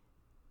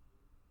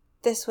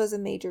this was a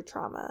major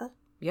trauma.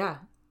 Yeah.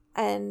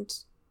 And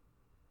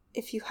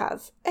if you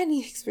have any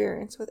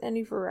experience with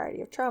any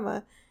variety of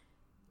trauma,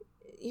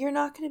 you're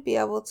not going to be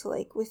able to,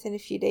 like, within a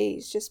few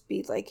days just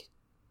be, like,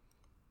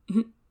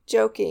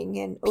 joking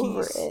and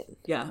over it.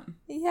 Yeah.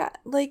 Yeah,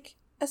 like,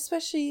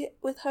 especially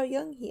with how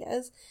young he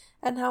is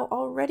and how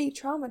already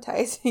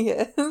traumatized he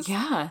is.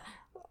 Yeah.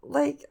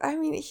 Like, I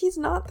mean, he's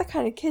not the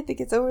kind of kid that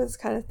gets over this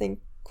kind of thing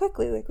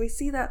quickly. Like, we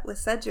see that with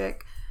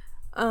Cedric.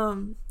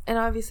 And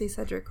obviously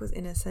Cedric was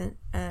innocent,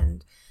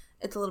 and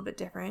it's a little bit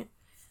different.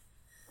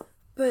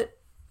 But,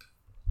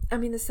 I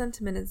mean, the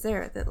sentiment is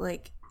there that,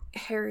 like,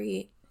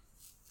 Harry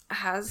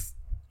has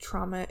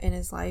trauma in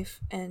his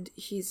life, and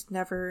he's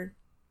never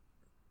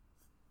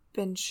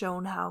been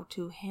shown how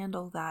to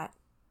handle that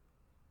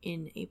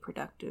in a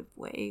productive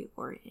way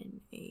or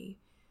in a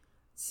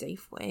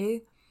safe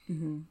way.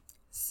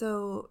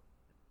 So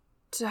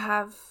to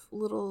have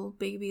little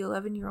baby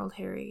 11-year-old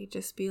Harry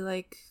just be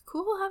like,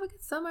 cool, have a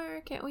good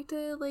summer, can't wait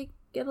to, like,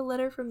 get a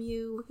letter from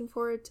you, looking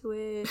forward to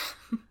it.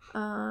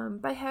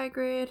 Bye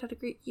Hagrid, had a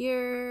great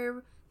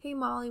year. Hey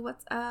Molly,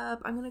 what's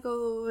up? I'm gonna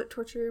go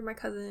torture my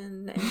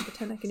cousin and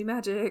pretend I can do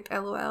magic.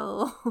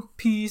 LOL.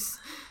 Peace.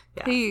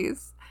 Yeah.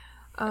 Peace.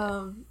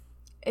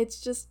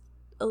 It's just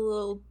a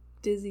little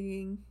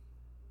dizzying.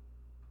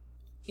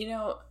 You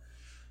know,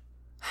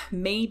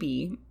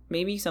 maybe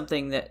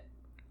something that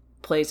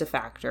plays a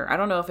factor. I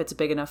don't know if it's a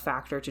big enough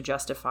factor to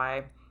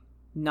justify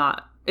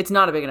it's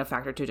not a big enough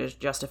factor to just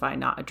justify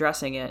not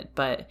addressing it,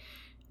 but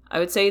I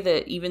would say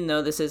that even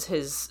though this is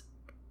his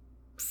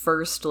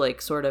first,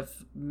 like, sort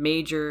of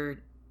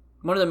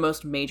one of the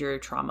most major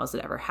traumas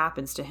that ever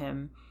happens to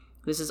him,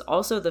 this is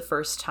also the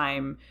first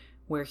time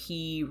where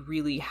he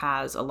really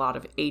has a lot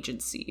of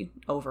agency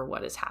over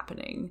what is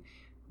happening,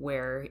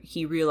 where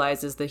he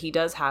realizes that he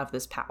does have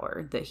this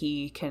power, that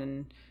he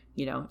can,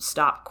 you know,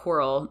 stop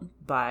Quirrell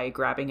by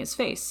grabbing his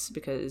face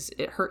because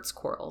it hurts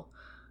Quirrell.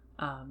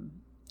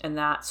 And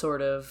that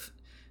sort of,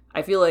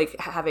 I feel like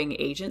having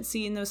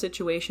agency in those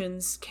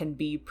situations can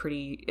be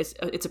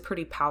it's a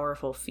pretty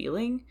powerful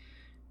feeling.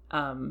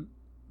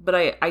 But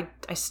I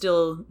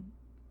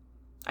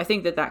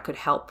think that could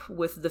help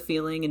with the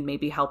feeling and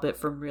maybe help it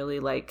from really,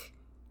 like,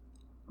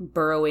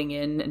 burrowing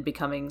in and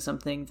becoming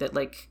something that,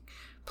 like,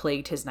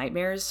 plagued his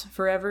nightmares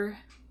forever.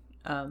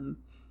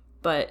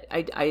 But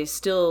it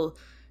still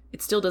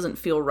doesn't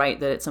feel right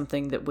that it's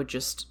something that would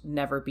just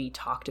never be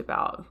talked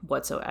about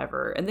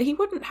whatsoever, and that he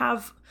wouldn't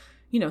have,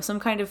 you know, some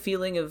kind of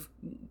feeling of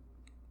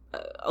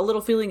a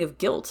little feeling of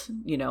guilt,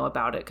 you know,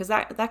 about it, because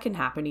that can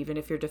happen even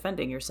if you're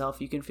defending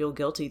yourself. You can feel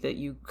guilty that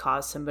you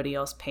caused somebody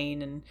else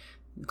pain and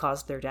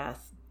caused their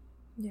death.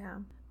 Yeah,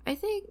 I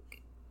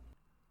think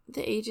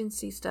the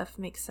agency stuff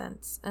makes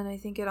sense, and I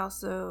think it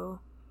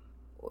also,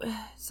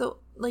 so,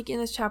 like, in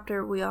this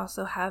chapter we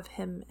also have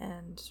him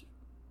and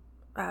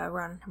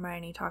Ron and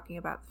Hermione talking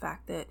about the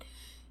fact that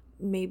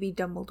maybe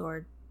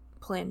Dumbledore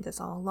planned this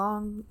all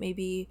along.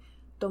 Maybe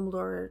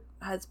Dumbledore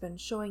has been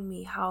showing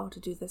me how to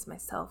do this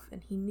myself,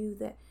 and he knew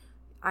that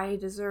I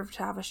deserve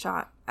to have a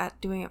shot at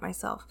doing it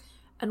myself.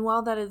 And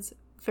while that is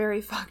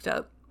very fucked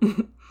up,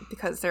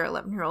 because they're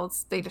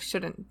 11-year-olds, they just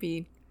shouldn't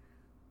be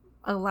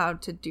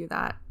allowed to do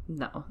that.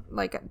 No.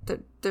 Like,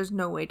 there's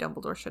no way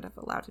Dumbledore should have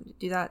allowed him to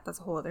do that. That's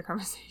a whole other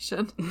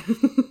conversation.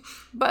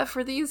 But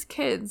for these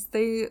kids,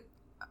 they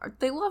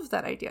love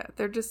that idea.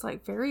 They're just,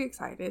 like, very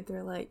excited.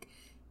 They're like,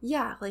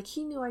 yeah, like,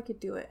 he knew I could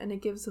do it, and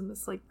it gives him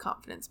this, like,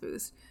 confidence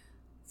boost.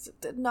 It's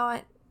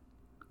not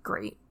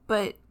great,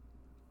 but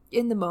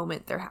in the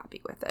moment, they're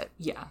happy with it.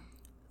 Yeah.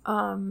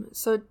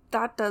 So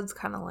that does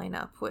kind of line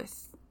up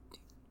with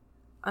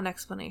an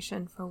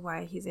explanation for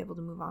why he's able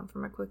to move on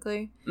from it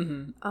quickly.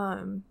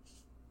 Mm-hmm.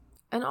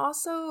 And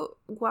also,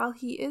 while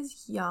he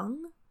is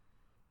young,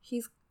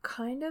 he's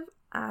kind of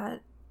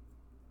at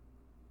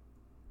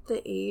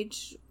the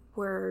age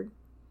where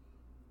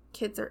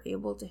kids are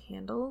able to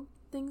handle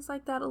things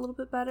like that a little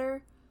bit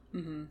better.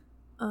 Mm-hmm.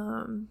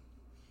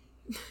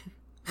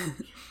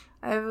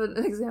 I have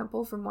an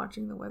example from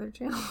watching the Weather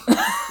Channel.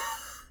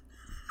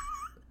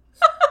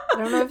 I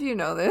don't know if you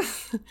know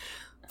this,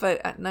 but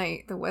at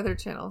night, the Weather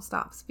Channel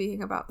stops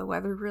being about the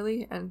weather,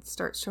 really, and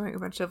starts showing a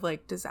bunch of,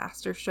 like,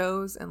 disaster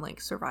shows and, like,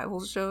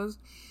 survival shows.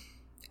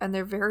 And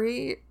they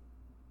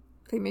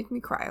make me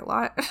cry a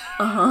lot.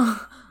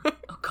 Uh-huh.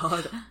 Oh,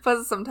 God.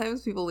 But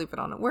sometimes people leave it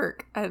on at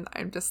work, and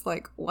I'm just,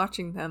 like,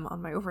 watching them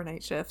on my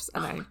overnight shifts,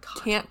 and I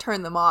can't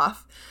turn them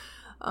off.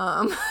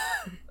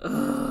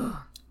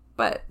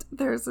 But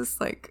there's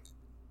this, like,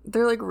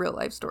 they're, like,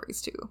 real-life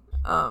stories, too,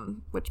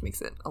 which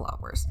makes it a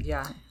lot worse.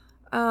 Yeah.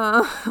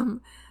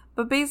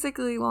 But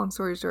basically, long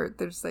story short,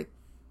 there's, like,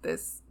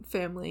 this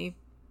family,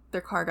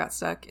 their car got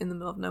stuck in the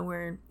middle of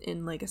nowhere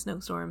in, like, a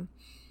snowstorm.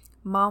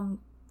 Mom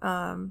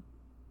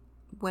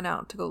went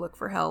out to go look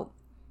for help.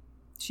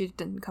 She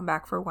didn't come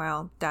back for a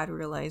while. Dad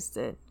realized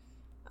that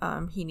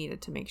he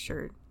needed to make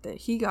sure that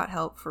he got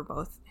help for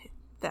both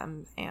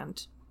them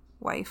and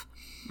wife.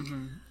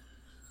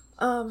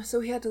 Mm-hmm. So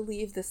he had to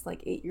leave this,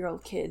 like,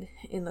 8-year-old kid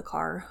in the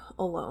car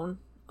alone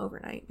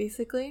overnight,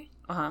 basically.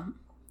 Uh-huh.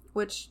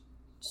 Which,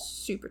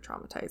 super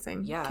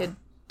traumatizing. Yeah. Kid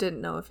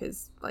didn't know if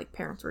his, like,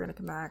 parents were going to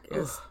come back. It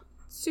was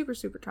super,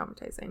 super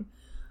traumatizing.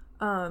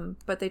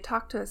 But they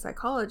talked to a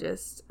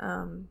psychologist,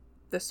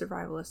 the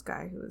survivalist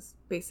guy, who was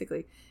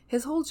basically,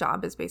 his whole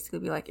job is basically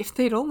be like, if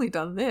they'd only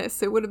done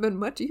this, it would have been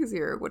much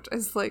easier, which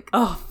is like,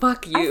 oh,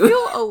 fuck you. I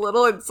feel a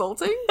little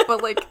insulting,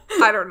 but, like,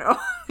 I don't know.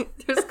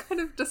 There's kind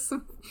of just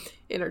some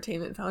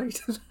entertainment value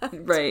to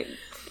that. Right.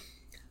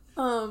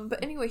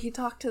 But anyway, he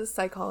talked to the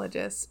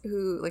psychologist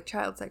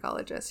child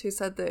psychologist, who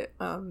said that,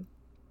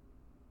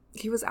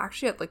 he was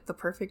actually at, like, the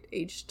perfect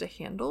age to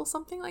handle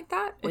something like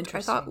that, which I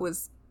thought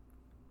was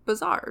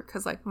bizarre,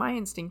 because, like, my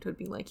instinct would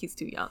be, like, he's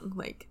too young,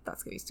 like,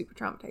 that's gonna be super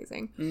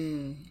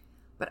traumatizing.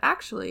 But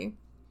actually,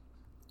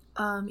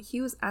 he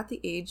was at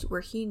the age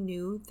where he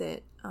knew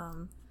that,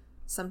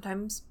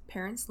 sometimes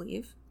parents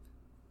leave,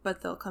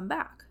 but they'll come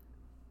back.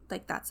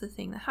 Like, that's the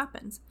thing that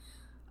happens.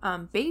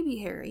 Baby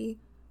Harry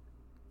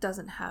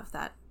doesn't have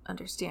that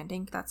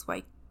understanding. That's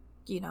why,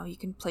 you know, you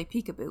can play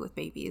peekaboo with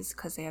babies,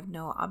 because they have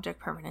no object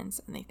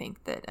permanence, and they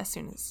think that as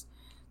soon as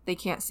they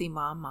can't see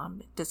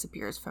mom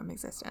disappears from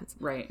existence.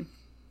 Right.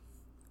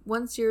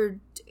 Once you're,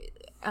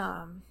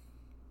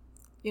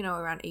 you know,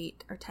 around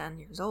 8 or 10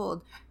 years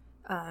old,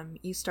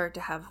 you start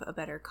to have a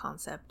better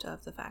concept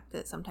of the fact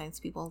that sometimes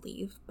people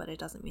leave, but it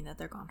doesn't mean that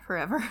they're gone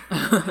forever.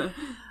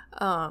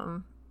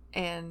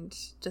 And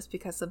just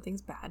because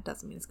something's bad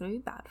doesn't mean it's going to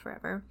be bad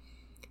forever.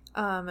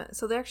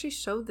 So they actually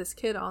showed this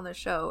kid on the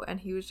show, and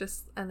he was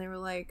just, and they were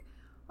like,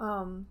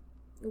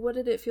 what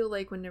did it feel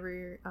like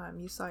whenever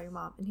you saw your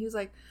mom? And he was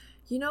like,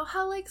 you know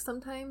how, like,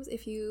 sometimes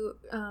if you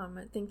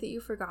think that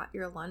you forgot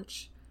your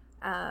lunch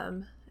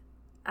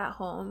at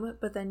home,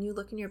 but then you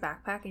look in your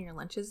backpack and your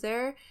lunch is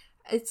there,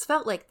 it's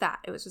felt like that.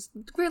 It was just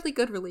really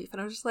good relief. And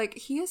I was just like,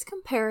 he is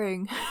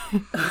comparing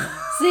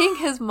seeing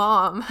his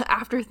mom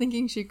after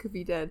thinking she could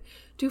be dead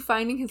to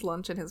finding his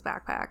lunch in his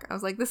backpack. I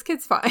was like, this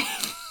kid's fine.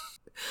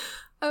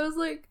 I was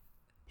like,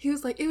 he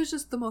was like, it was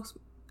just the most,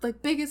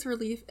 like, biggest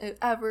relief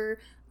ever.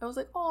 I was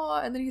like,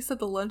 oh, and then he said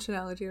the lunch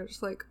analogy. I was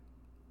just like,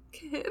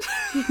 kid.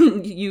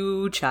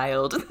 You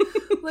child.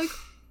 Like,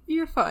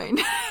 you're fine.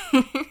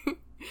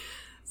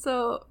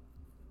 So,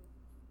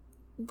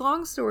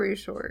 long story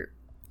short,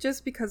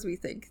 just because we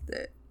think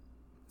that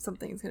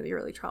something's going to be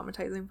really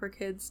traumatizing for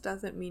kids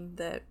doesn't mean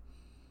that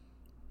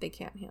they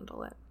can't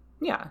handle it.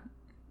 Yeah.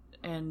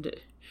 And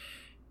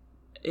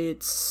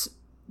it's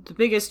the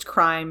biggest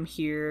crime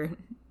here,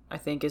 I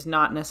think, is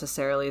not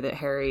necessarily that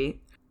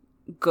Harry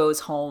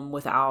goes home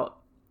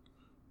without,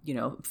 you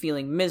know,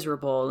 feeling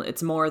miserable.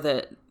 It's more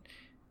that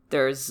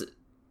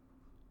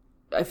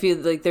I feel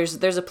like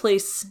there's a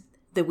place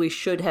that we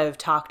should have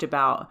talked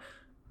about.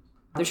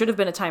 There should have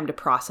been a time to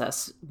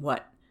process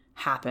what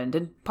happened.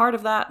 And part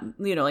of that,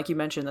 you know, like you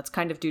mentioned, that's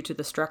kind of due to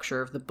the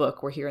structure of the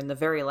book. We're here in the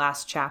very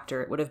last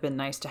chapter. It would have been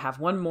nice to have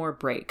one more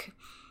break.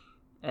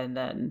 And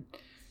then,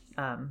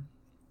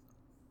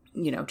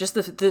 you know, just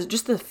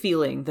the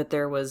feeling that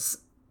there was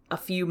a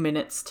few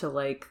minutes to,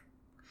 like,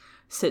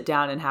 sit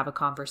down and have a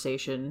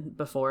conversation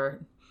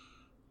before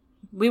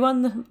we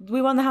won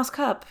the House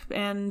Cup,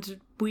 and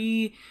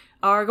we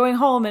are going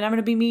home, and I'm going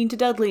to be mean to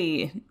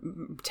Dudley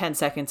 10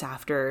 seconds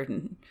after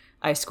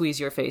I squeeze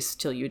your face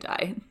till you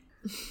die.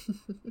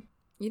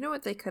 You know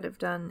what they could have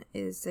done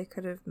is they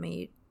could have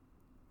made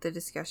the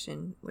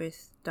discussion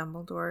with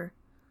Dumbledore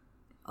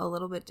a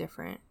little bit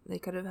different. They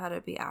could have had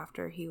it be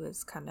after he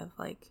was kind of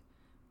like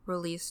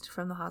released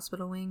from the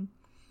hospital wing.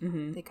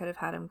 Mm-hmm. They could have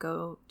had him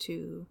go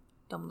to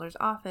Dumbledore's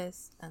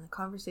office, and the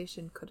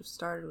conversation could have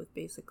started with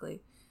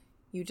basically,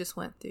 you just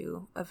went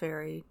through a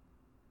very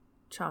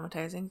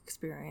traumatizing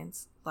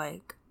experience.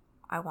 Like,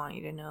 I want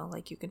you to know,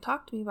 like, you can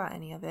talk to me about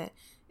any of it.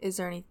 Is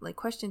there any, like,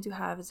 questions you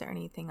have? Is there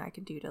anything I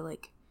can do to,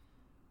 like,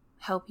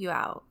 help you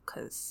out?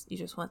 Because you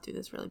just went through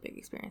this really big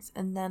experience.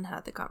 And then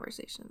had the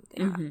conversation that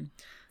they had.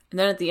 And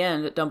then at the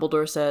end,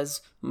 Dumbledore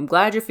says, I'm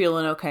glad you're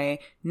feeling okay.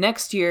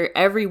 Next year,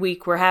 every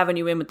week, we're having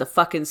you in with the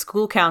fucking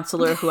school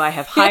counselor who I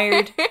have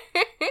hired.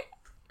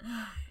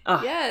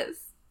 Yes.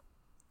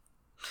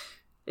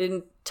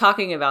 In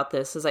talking about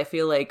this, as I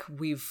feel like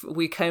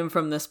we came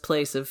from this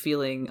place of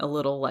feeling a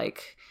little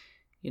like,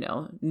 you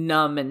know,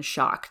 numb and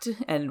shocked,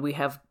 and we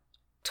have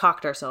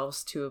talked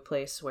ourselves to a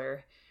place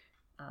where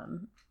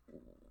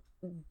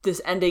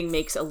this ending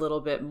makes a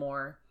little bit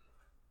more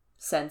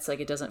sense, like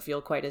it doesn't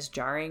feel quite as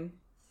jarring.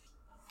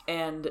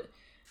 And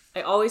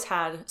I always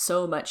had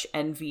so much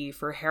envy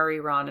for Harry,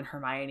 Ron, and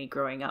Hermione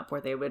growing up,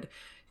 where they would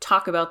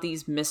talk about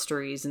these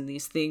mysteries and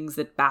these things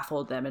that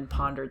baffled them and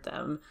pondered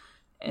them.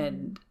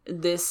 And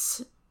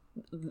this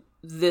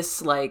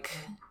like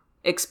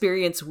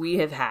experience we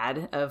have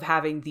had of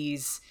having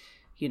these,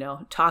 you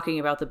know, talking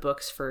about the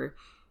books for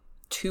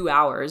 2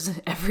 hours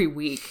every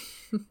week,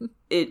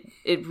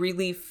 it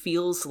really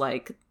feels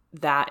like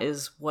that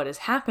is what is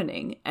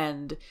happening.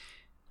 And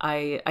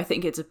I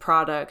think it's a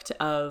product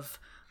of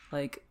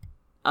like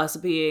us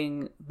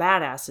being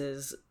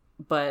badasses,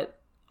 but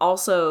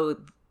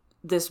also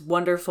this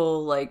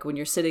wonderful, like when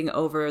you're sitting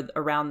over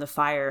around the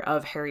fire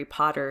of Harry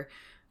Potter,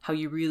 how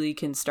you really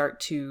can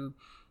start to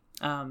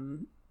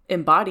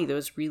embody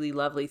those really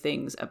lovely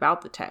things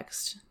about the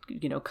text,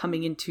 you know,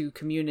 coming into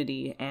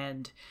community.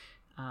 And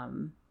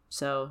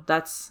so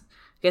I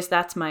guess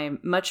that's my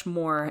much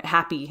more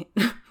happy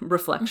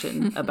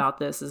reflection about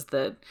this, is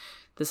that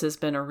this has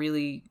been a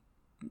really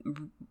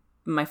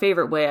my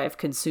favorite way I've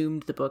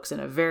consumed the books in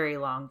a very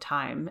long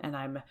time. And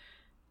I'm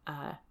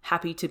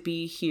happy to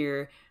be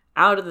here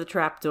out of the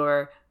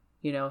trapdoor,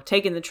 you know,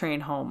 taking the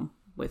train home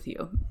with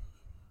you.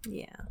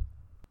 Yeah.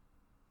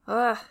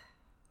 Ugh.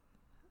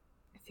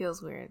 It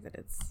feels weird that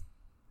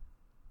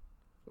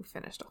we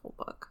finished a whole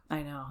book.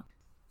 I know.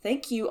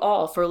 Thank you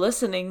all for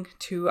listening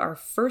to our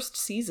first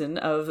season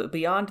of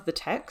Beyond the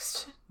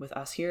Text with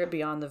us here at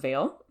Beyond the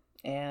Veil.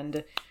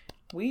 And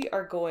we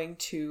are going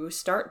to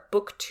start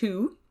book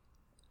 2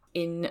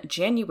 in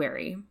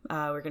January.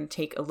 We're going to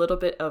take a little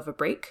bit of a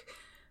break,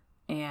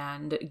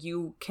 and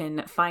you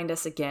can find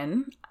us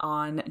again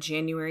on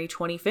January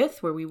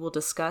 25th, where we will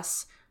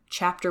discuss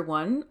Chapter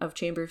 1 of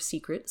Chamber of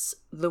Secrets,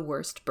 The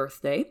Worst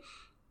Birthday.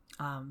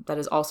 That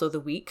is also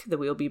the week that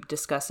we will be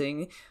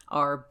discussing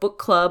our book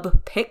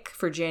club pick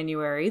for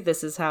January,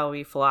 This Is How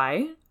We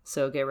Fly,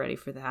 so get ready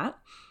for that.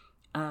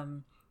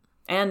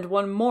 And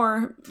one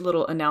more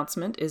little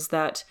announcement is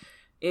that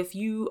if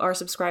you are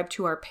subscribed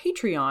to our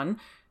Patreon,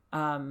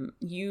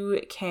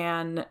 you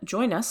can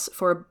join us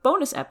for a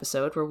bonus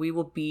episode where we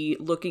will be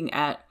looking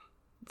at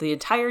the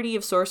entirety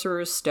of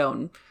Sorcerer's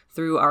Stone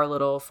through our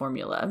little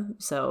formula.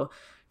 So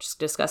just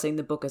discussing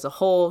the book as a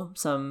whole,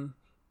 some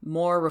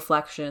more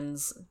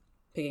reflections,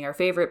 picking our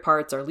favorite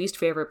parts, our least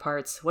favorite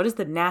parts. What is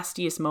the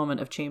nastiest moment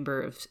of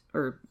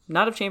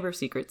not of Chamber of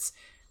Secrets?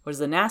 What is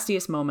the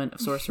nastiest moment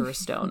of Sorcerer's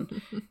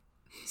Stone?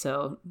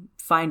 So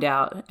find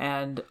out.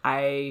 And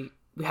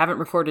we haven't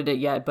recorded it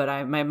yet,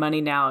 but my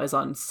money now is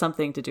on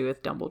something to do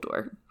with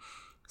Dumbledore.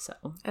 So,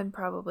 and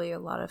probably a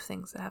lot of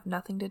things that have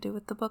nothing to do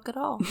with the book at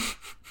all.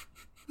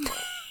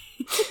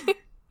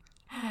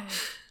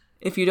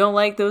 If you don't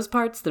like those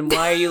parts, then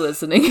why are you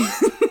listening?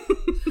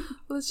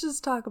 Let's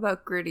just talk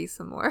about Gritty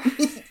some more.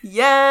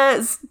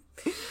 Yes!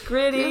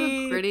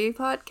 Gritty! Gritty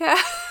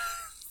podcast.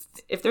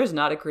 If there's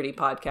not a Gritty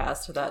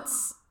podcast,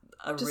 that's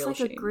a just real like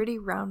shame. A Gritty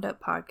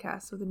Roundup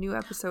podcast with a new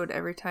episode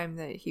every time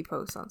that he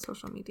posts on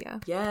social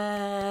media.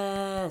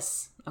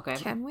 Yes! Okay.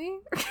 Can we?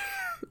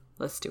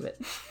 Let's do it.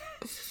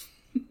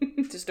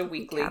 Just a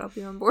weekly. Cat'll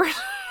be on board.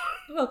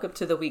 Welcome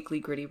to the weekly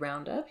Gritty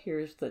Roundup.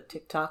 Here's the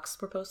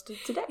TikToks were posted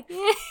today.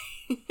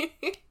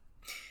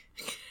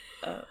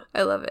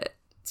 I love it.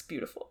 It's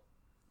beautiful.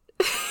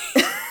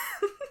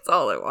 That's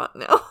all I want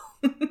now.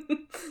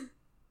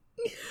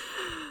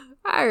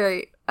 All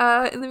right.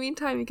 In the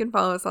meantime, you can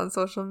follow us on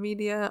social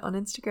media, on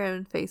Instagram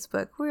and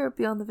Facebook. We are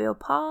Beyond the Veil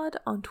Pod.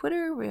 On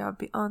Twitter, we are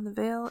Beyond the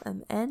Veil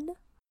MN.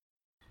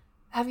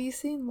 Have you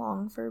seen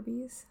Long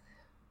Furbies?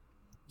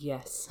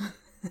 Yes.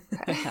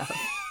 Okay. I have.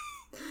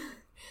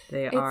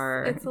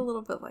 It's a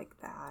little bit like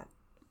that.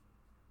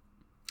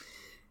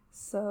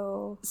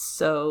 So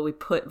we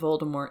put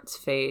Voldemort's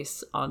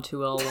face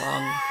onto a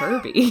long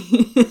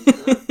Furby.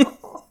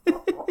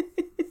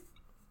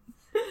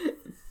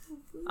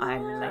 I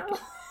like it.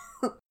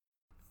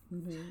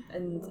 Mm-hmm.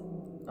 And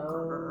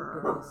oh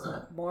goodness,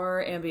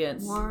 more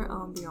ambience. More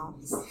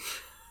ambiance.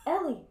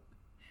 Ellie,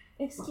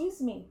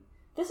 excuse me.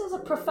 This is a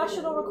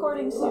professional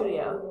recording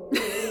studio.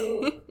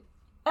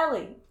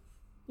 Ellie,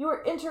 you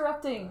are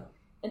interrupting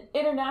an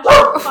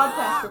international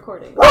podcast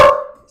recording.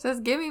 Says,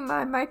 give me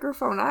my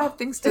microphone. I have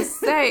things to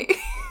say.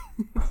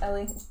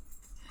 Ellie,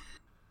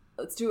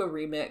 let's do a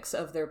remix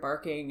of their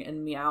barking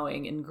and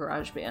meowing in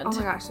GarageBand. Oh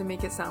my gosh, to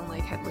make it sound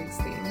like Hedwig's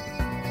theme.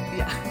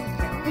 Yeah.